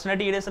 ഇൻട്രസ്റ്റിൻ്റെ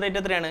TDS rate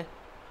എത്രയാണ്?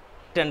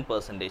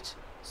 10%.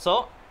 So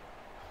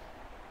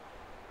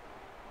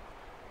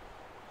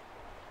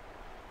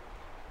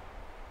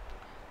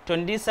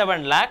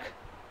 27 lakh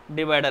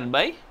divided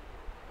by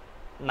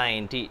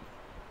 90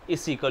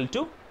 is equal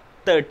to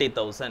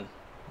 30,000.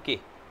 Okay,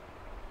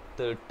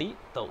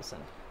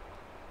 30,000.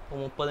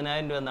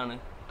 30,000 രൂപ എന്താണ്?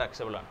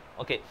 ടാക്സബിൾ ആണ്.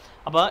 ഓക്കെ,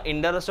 അപ്പോൾ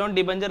ഇൻട്രസ്റ്റ് ഓൺ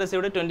ഡിബഞ്ചർ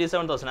റിസീവ്ഡ്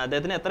 27,000.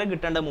 അദ്ദേഹത്തിന് എത്ര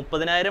കിട്ടേണ്ടത്?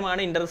 30,000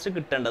 ആണ് ഇൻട്രസ്റ്റ്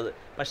കിട്ടേണ്ടത്.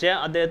 പക്ഷേ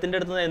അദ്ദേഹത്തിൻ്റെ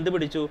അടുത്ത് നിന്ന് എന്ത്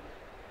പിടിച്ചു?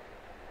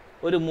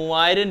 ഒരു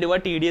 3,000 രൂപ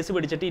TDS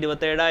പിടിച്ചിട്ട്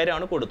 27,000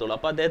 ആണ് കൊടുത്തുള്ളൂ.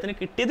 അപ്പോൾ അദ്ദേഹത്തിന്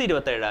കിട്ടിയത്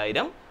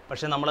 27,000.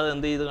 പക്ഷേ നമ്മളത്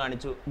എന്ത് ചെയ്ത്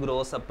കാണിച്ചു?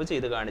 ഗ്രോസ് അപ്പ്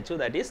ചെയ്ത് കാണിച്ചു.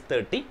 ദാറ്റ് ഈസ്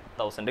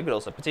 30,000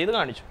 ഗ്രോസ് അപ്പ് ചെയ്ത്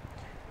കാണിച്ചു.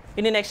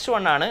 ഇനി നെക്സ്റ്റ്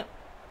വൺ ആണ്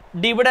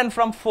ഡിവിഡൻഡ്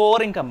ഫ്രം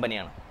ഫോറിൻ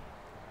കമ്പനിയാണ്.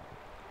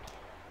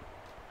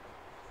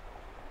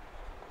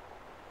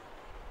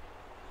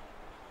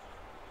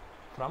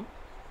 From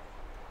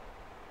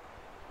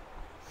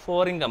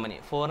foreign company.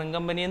 ഫോറിൻ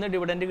കമ്പനിയിൽ നിന്ന്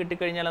ഡിവിഡൻഡ്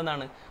കിട്ടിക്കഴിഞ്ഞാൽ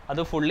എന്താണ്?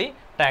 അത് ഫുള്ളി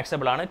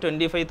ടാക്സബിൾ ആണ്.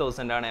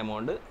 25,000 ആണ്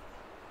എമൗണ്ട്.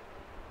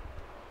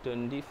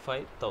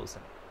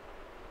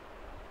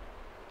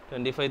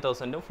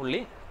 25,000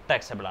 ഫുള്ളി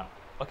ടാക്സബിൾ ആണ്.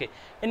 ഓക്കെ,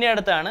 ഇനി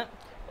അടുത്താണ്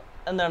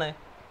എന്താണ്?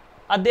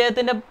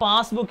 അദ്ദേഹത്തിൻ്റെ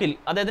പാസ്ബുക്കിൽ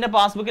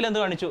എന്ത്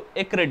കാണിച്ചു?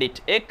 A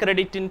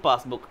credit in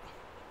passbook.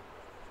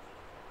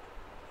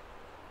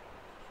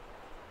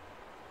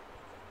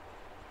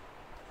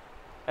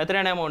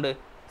 എത്രയാണ് എമൗണ്ട്?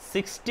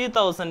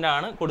 60,000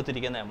 ആണ്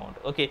കൊടുത്തിരിക്കുന്ന എമൗണ്ട്.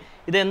 ഓക്കെ,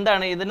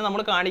 ഇതെന്താണ്? ഇതിന്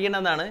നമ്മൾ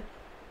കാണിക്കേണ്ടതാണ്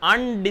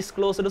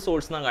അൺഡിസ്ക്ലോസ്ഡ്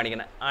സോഴ്സ് എന്നാണ്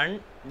കാണിക്കുന്നത്.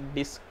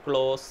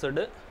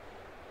 Undisclosed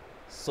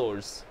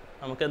source.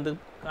 നമുക്ക് എന്ത്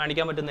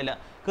കാണിക്കാൻ പറ്റുന്നില്ല?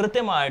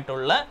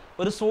 കൃത്യമായിട്ടുള്ള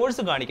ഒരു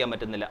സോഴ്സ് കാണിക്കാൻ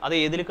പറ്റുന്നില്ല. അത്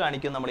ഏതിൽ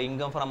കാണിക്കും? നമ്മൾ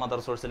ഇൻകം ഫ്രം അതർ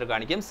സോഴ്സിൽ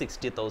കാണിക്കും.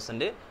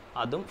 60,000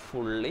 അതും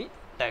ഫുള്ളി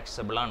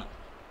ടാക്സബിൾ ആണ്.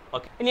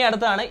 ഓക്കെ, ഇനി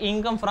അടുത്താണ്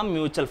income from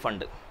mutual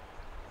fund.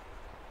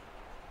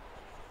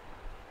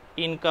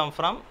 Income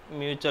from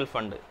mutual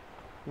fund.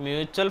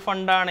 Mutual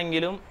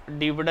ഫണ്ടാണെങ്കിലും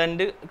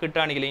dividend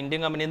കിട്ടുകയാണെങ്കിൽ, ഇന്ത്യൻ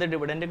കമ്പനിയിൽ നിന്ന്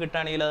ഡിവിഡൻഡ്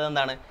കിട്ടുകയാണെങ്കിൽ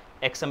അതെന്താണ്?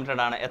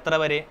 എക്സംപ്റ്റഡ് ആണ്. എത്ര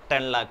വരെ?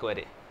 10 lakh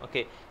വരെ.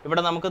 ഓക്കെ,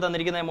 ഇവിടെ നമുക്ക്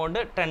തന്നിരിക്കുന്ന എമൗണ്ട്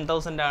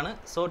 10,000 ആണ്.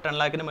 സോ 10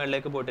 lakhന്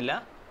മുകളിലേക്ക് പോയിട്ടില്ല,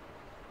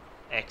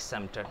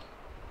 എക്സംപ്റ്റഡ്.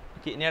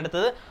 ഓക്കെ, ഇനി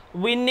അടുത്തത്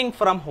വിന്നിങ്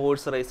ഫ്രം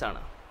ഹോഴ്സ് റേസ്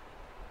ആണ്.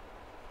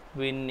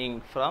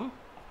 Winning from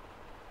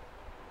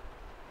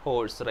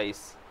horse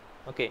raise.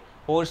 Okay,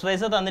 horse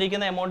raise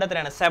തന്നിരിക്കുന്ന എമൗണ്ട്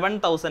എത്രയാണ്?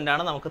 7,000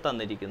 ആണ് നമുക്ക്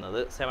തന്നിരിക്കുന്നത്.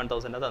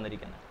 7,000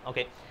 തന്നിരിക്കുന്നത്.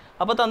 ഓക്കെ,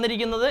 അപ്പോൾ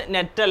തന്നിരിക്കുന്നത്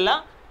നെറ്റ് അല്ല,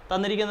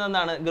 തന്നിരിക്കുന്നത്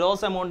എന്താണ്?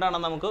 ഗ്രോസ് എമൗണ്ട്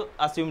ആണെന്ന് നമുക്ക്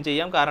അസ്യൂം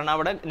ചെയ്യാം. കാരണം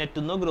അവിടെ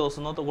നെറ്റെന്നോ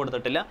ഗ്രോസെന്നോ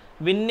കൊടുത്തിട്ടില്ല.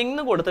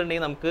 വിന്നിംഗ്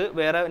കൊടുത്തിട്ടുണ്ടെങ്കിൽ നമുക്ക്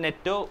വേറെ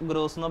നെറ്റോ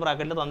ഗ്രോസെന്നോ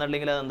ബ്രാക്കറ്റിൽ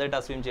തന്നിട്ടുണ്ടെങ്കിൽ അത് എന്തായിട്ട്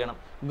അസ്യൂം ചെയ്യണം?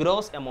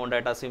 ഗ്രോസ് എമൗണ്ട്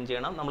ആയിട്ട് അസ്യൂം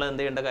ചെയ്യണം. നമ്മൾ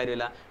എന്ത് ചെയ്യേണ്ട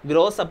കാര്യമില്ല?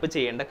 ഗ്രോസ് അപ്പ്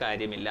ചെയ്യേണ്ട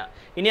കാര്യമില്ല.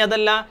 ഇനി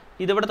അതല്ല,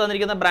 ഇതിവിടെ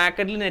തന്നിരിക്കുന്ന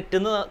ബ്രാക്കറ്റിൽ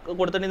നെറ്റെന്ന്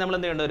കൊടുത്തിട്ടുണ്ടെങ്കിൽ നമ്മൾ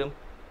എന്ത്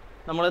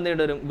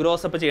ചെയ്യേണ്ടി വരും?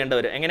 ഗ്രോസ് അപ്പ് ചെയ്യേണ്ടി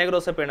വരും. എങ്ങനെ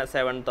ഗ്രോസ് അപ്പ് ചെയ്യണം?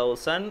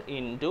 7,000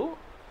 into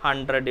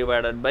 100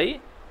 divided by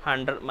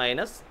 100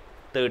 minus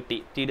 30.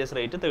 TDS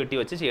rate 30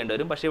 വെച്ച് ചെയ്യേണ്ടി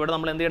വരും. പക്ഷേ ഇവിടെ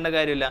നമ്മൾ എന്ത് ചെയ്യേണ്ട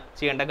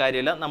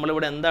കാര്യമില്ല.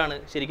 നമ്മളിവിടെ എന്താണ്?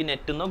 ശരിക്കും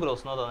നെറ്റെന്നോ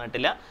ഗ്രോസെന്നോ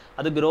തന്നിട്ടില്ല.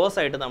 അത് ഗ്രോസ്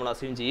ആയിട്ട് നമ്മൾ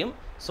അസ്യൂം ചെയ്യും.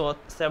 സോ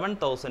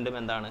 7,000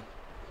 എന്താണ്?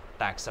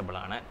 ടാക്സബിൾ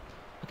ആണ്.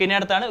 ഓക്കെ, ഇനി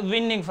അടുത്താണ്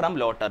winning from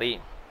lottery.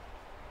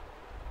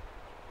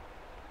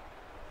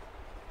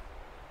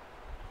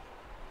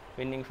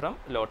 Winning from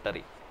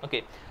lottery.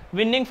 Okay,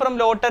 winning from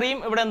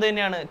ലോട്ടറിയും ഇവിടെ എന്ത്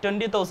തന്നെയാണ്?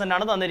 20,000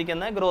 ആണ്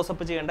തന്നിരിക്കുന്നത്. ഗ്രോസ്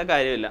അപ്പ് ചെയ്യേണ്ട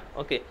കാര്യമില്ല.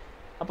 ഓക്കെ,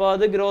 അപ്പോൾ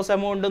അത് ഗ്രോസ്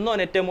എമൗണ്ടെന്നോ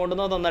നെറ്റ്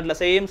എമൗണ്ടെന്നോ തന്നിട്ടില്ല.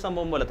 സെയിം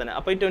സംഭവം പോലെ തന്നെ.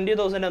 അപ്പോൾ ഈ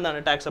 20,000 എന്താണ്?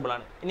 ടാക്സബിൾ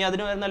ആണ്. ഇനി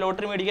അതിന് വരുന്ന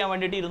ലോട്ടറി മേടിക്കാൻ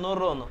വേണ്ടിയിട്ട് 200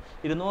 രൂപ വന്നു.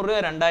 200 രൂപ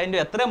 2,000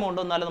 രൂപ എത്ര എമൗണ്ട്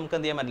വന്നാലും നമുക്ക്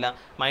എന്ത് ചെയ്യാൻ പറ്റില്ല?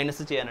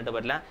 മൈനസ് ചെയ്യാനായിട്ട്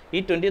പറ്റില്ല. ഈ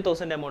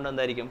 20,000 എമൗണ്ട്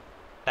എന്തായിരിക്കും?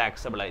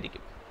 ടാക്സബിൾ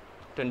ആയിരിക്കും.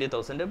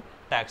 20,000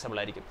 ടാക്സബിൾ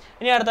ആയിരിക്കും.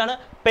 ഇനി അടുത്താണ്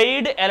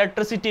പെയ്ഡ്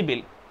ഇലക്ട്രിസിറ്റി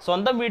ബിൽ.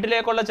 സ്വന്തം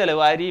വീട്ടിലേക്കുള്ള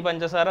ചിലവ്, അരി,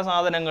 പഞ്ചസാര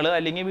സാധനങ്ങൾ,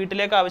 അല്ലെങ്കിൽ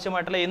വീട്ടിലേക്ക്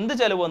ആവശ്യമായിട്ടുള്ള എന്ത്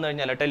ചിലവ് വന്നു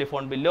കഴിഞ്ഞാലും,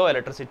 ടെലിഫോൺ ബില്ലോ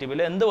ഇലക്ട്രിസിറ്റി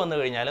ബില്ലോ എന്ത് വന്നു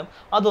കഴിഞ്ഞാലും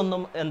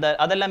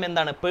അതെല്ലാം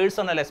എന്താണ്?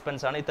 പേഴ്സണൽ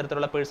എക്സ്പെൻസ് ആണ്.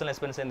 ഇത്തരത്തിലുള്ള പേഴ്സണൽ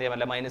എക്സ്പെൻസ് എന്ത് ചെയ്യാൻ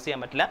പറ്റില്ല? മൈനസ് ചെയ്യാൻ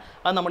പറ്റില്ല.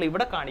 അത് നമ്മൾ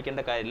ഇവിടെ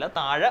കാണിക്കേണ്ട കാര്യമില്ല.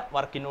 താഴെ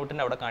വർക്കിംഗ്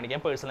നോട്ടിൻ്റെ അവിടെ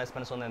കാണിക്കാം. പേഴ്സണൽ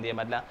എക്സ്പെൻസ് ഒന്നും എന്ത് ചെയ്യാൻ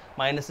പറ്റില്ല?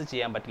 മൈനസ്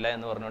ചെയ്യാൻ പറ്റില്ല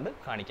എന്ന് പറഞ്ഞുകൊണ്ട്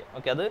കാണിക്കാം.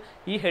 ഓക്കെ, അത്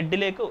ഈ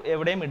ഹെഡിലേക്ക്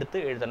എവിടെയും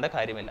എടുത്ത് എഴുതേണ്ട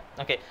കാര്യമില്ല.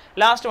 ഓക്കെ,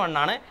 ലാസ്റ്റ് വൺ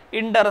ആണ്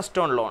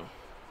interest on loan.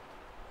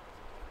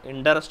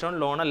 Interest on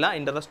loan അല്ല,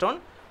 ഇൻട്രസ്റ്റ് ഓൺ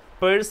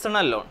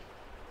പേഴ്സണൽ ലോൺ.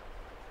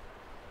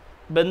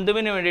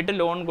 ബന്ധുവിന് വേണ്ടിയിട്ട്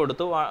ലോൺ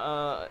കൊടുത്തു,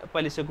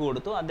 പലിശക്ക്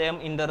കൊടുത്തു, അദ്ദേഹം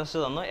ഇൻട്രസ്റ്റ്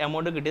തന്നു,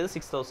 എമൗണ്ട് കിട്ടിയത്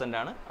 6,000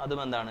 ആണ്. അതും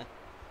എന്താണ്?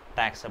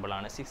 ടാക്സബിൾ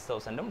ആണ്.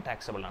 6,000ഉം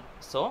ടാക്സബിൾ ആണ്.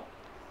 സോ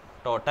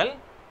ടോട്ടൽ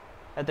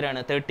എത്രയാണ്?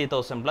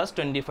 30,000 plus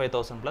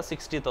 25,000 plus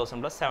 60,000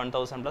 plus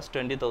 7,000 plus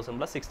 20,000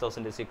 plus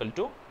 6,000 is equal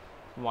to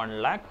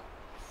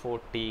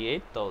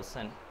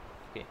 1,48,000.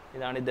 Okay,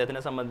 ഇതാണ്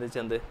ഇദ്ദേഹത്തിനെ സംബന്ധിച്ച്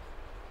എന്ത്?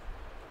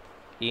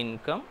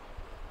 Income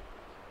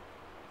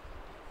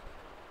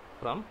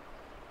from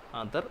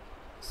other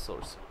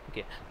source.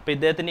 Okay, അപ്പോൾ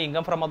ഇദ്ദേഹത്തിൻ്റെ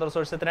ഇൻകം ഫ്രം അതർ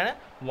സോഴ്സ് എത്രയാണ്?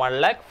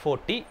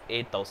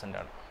 1,48,000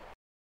 ആണ്.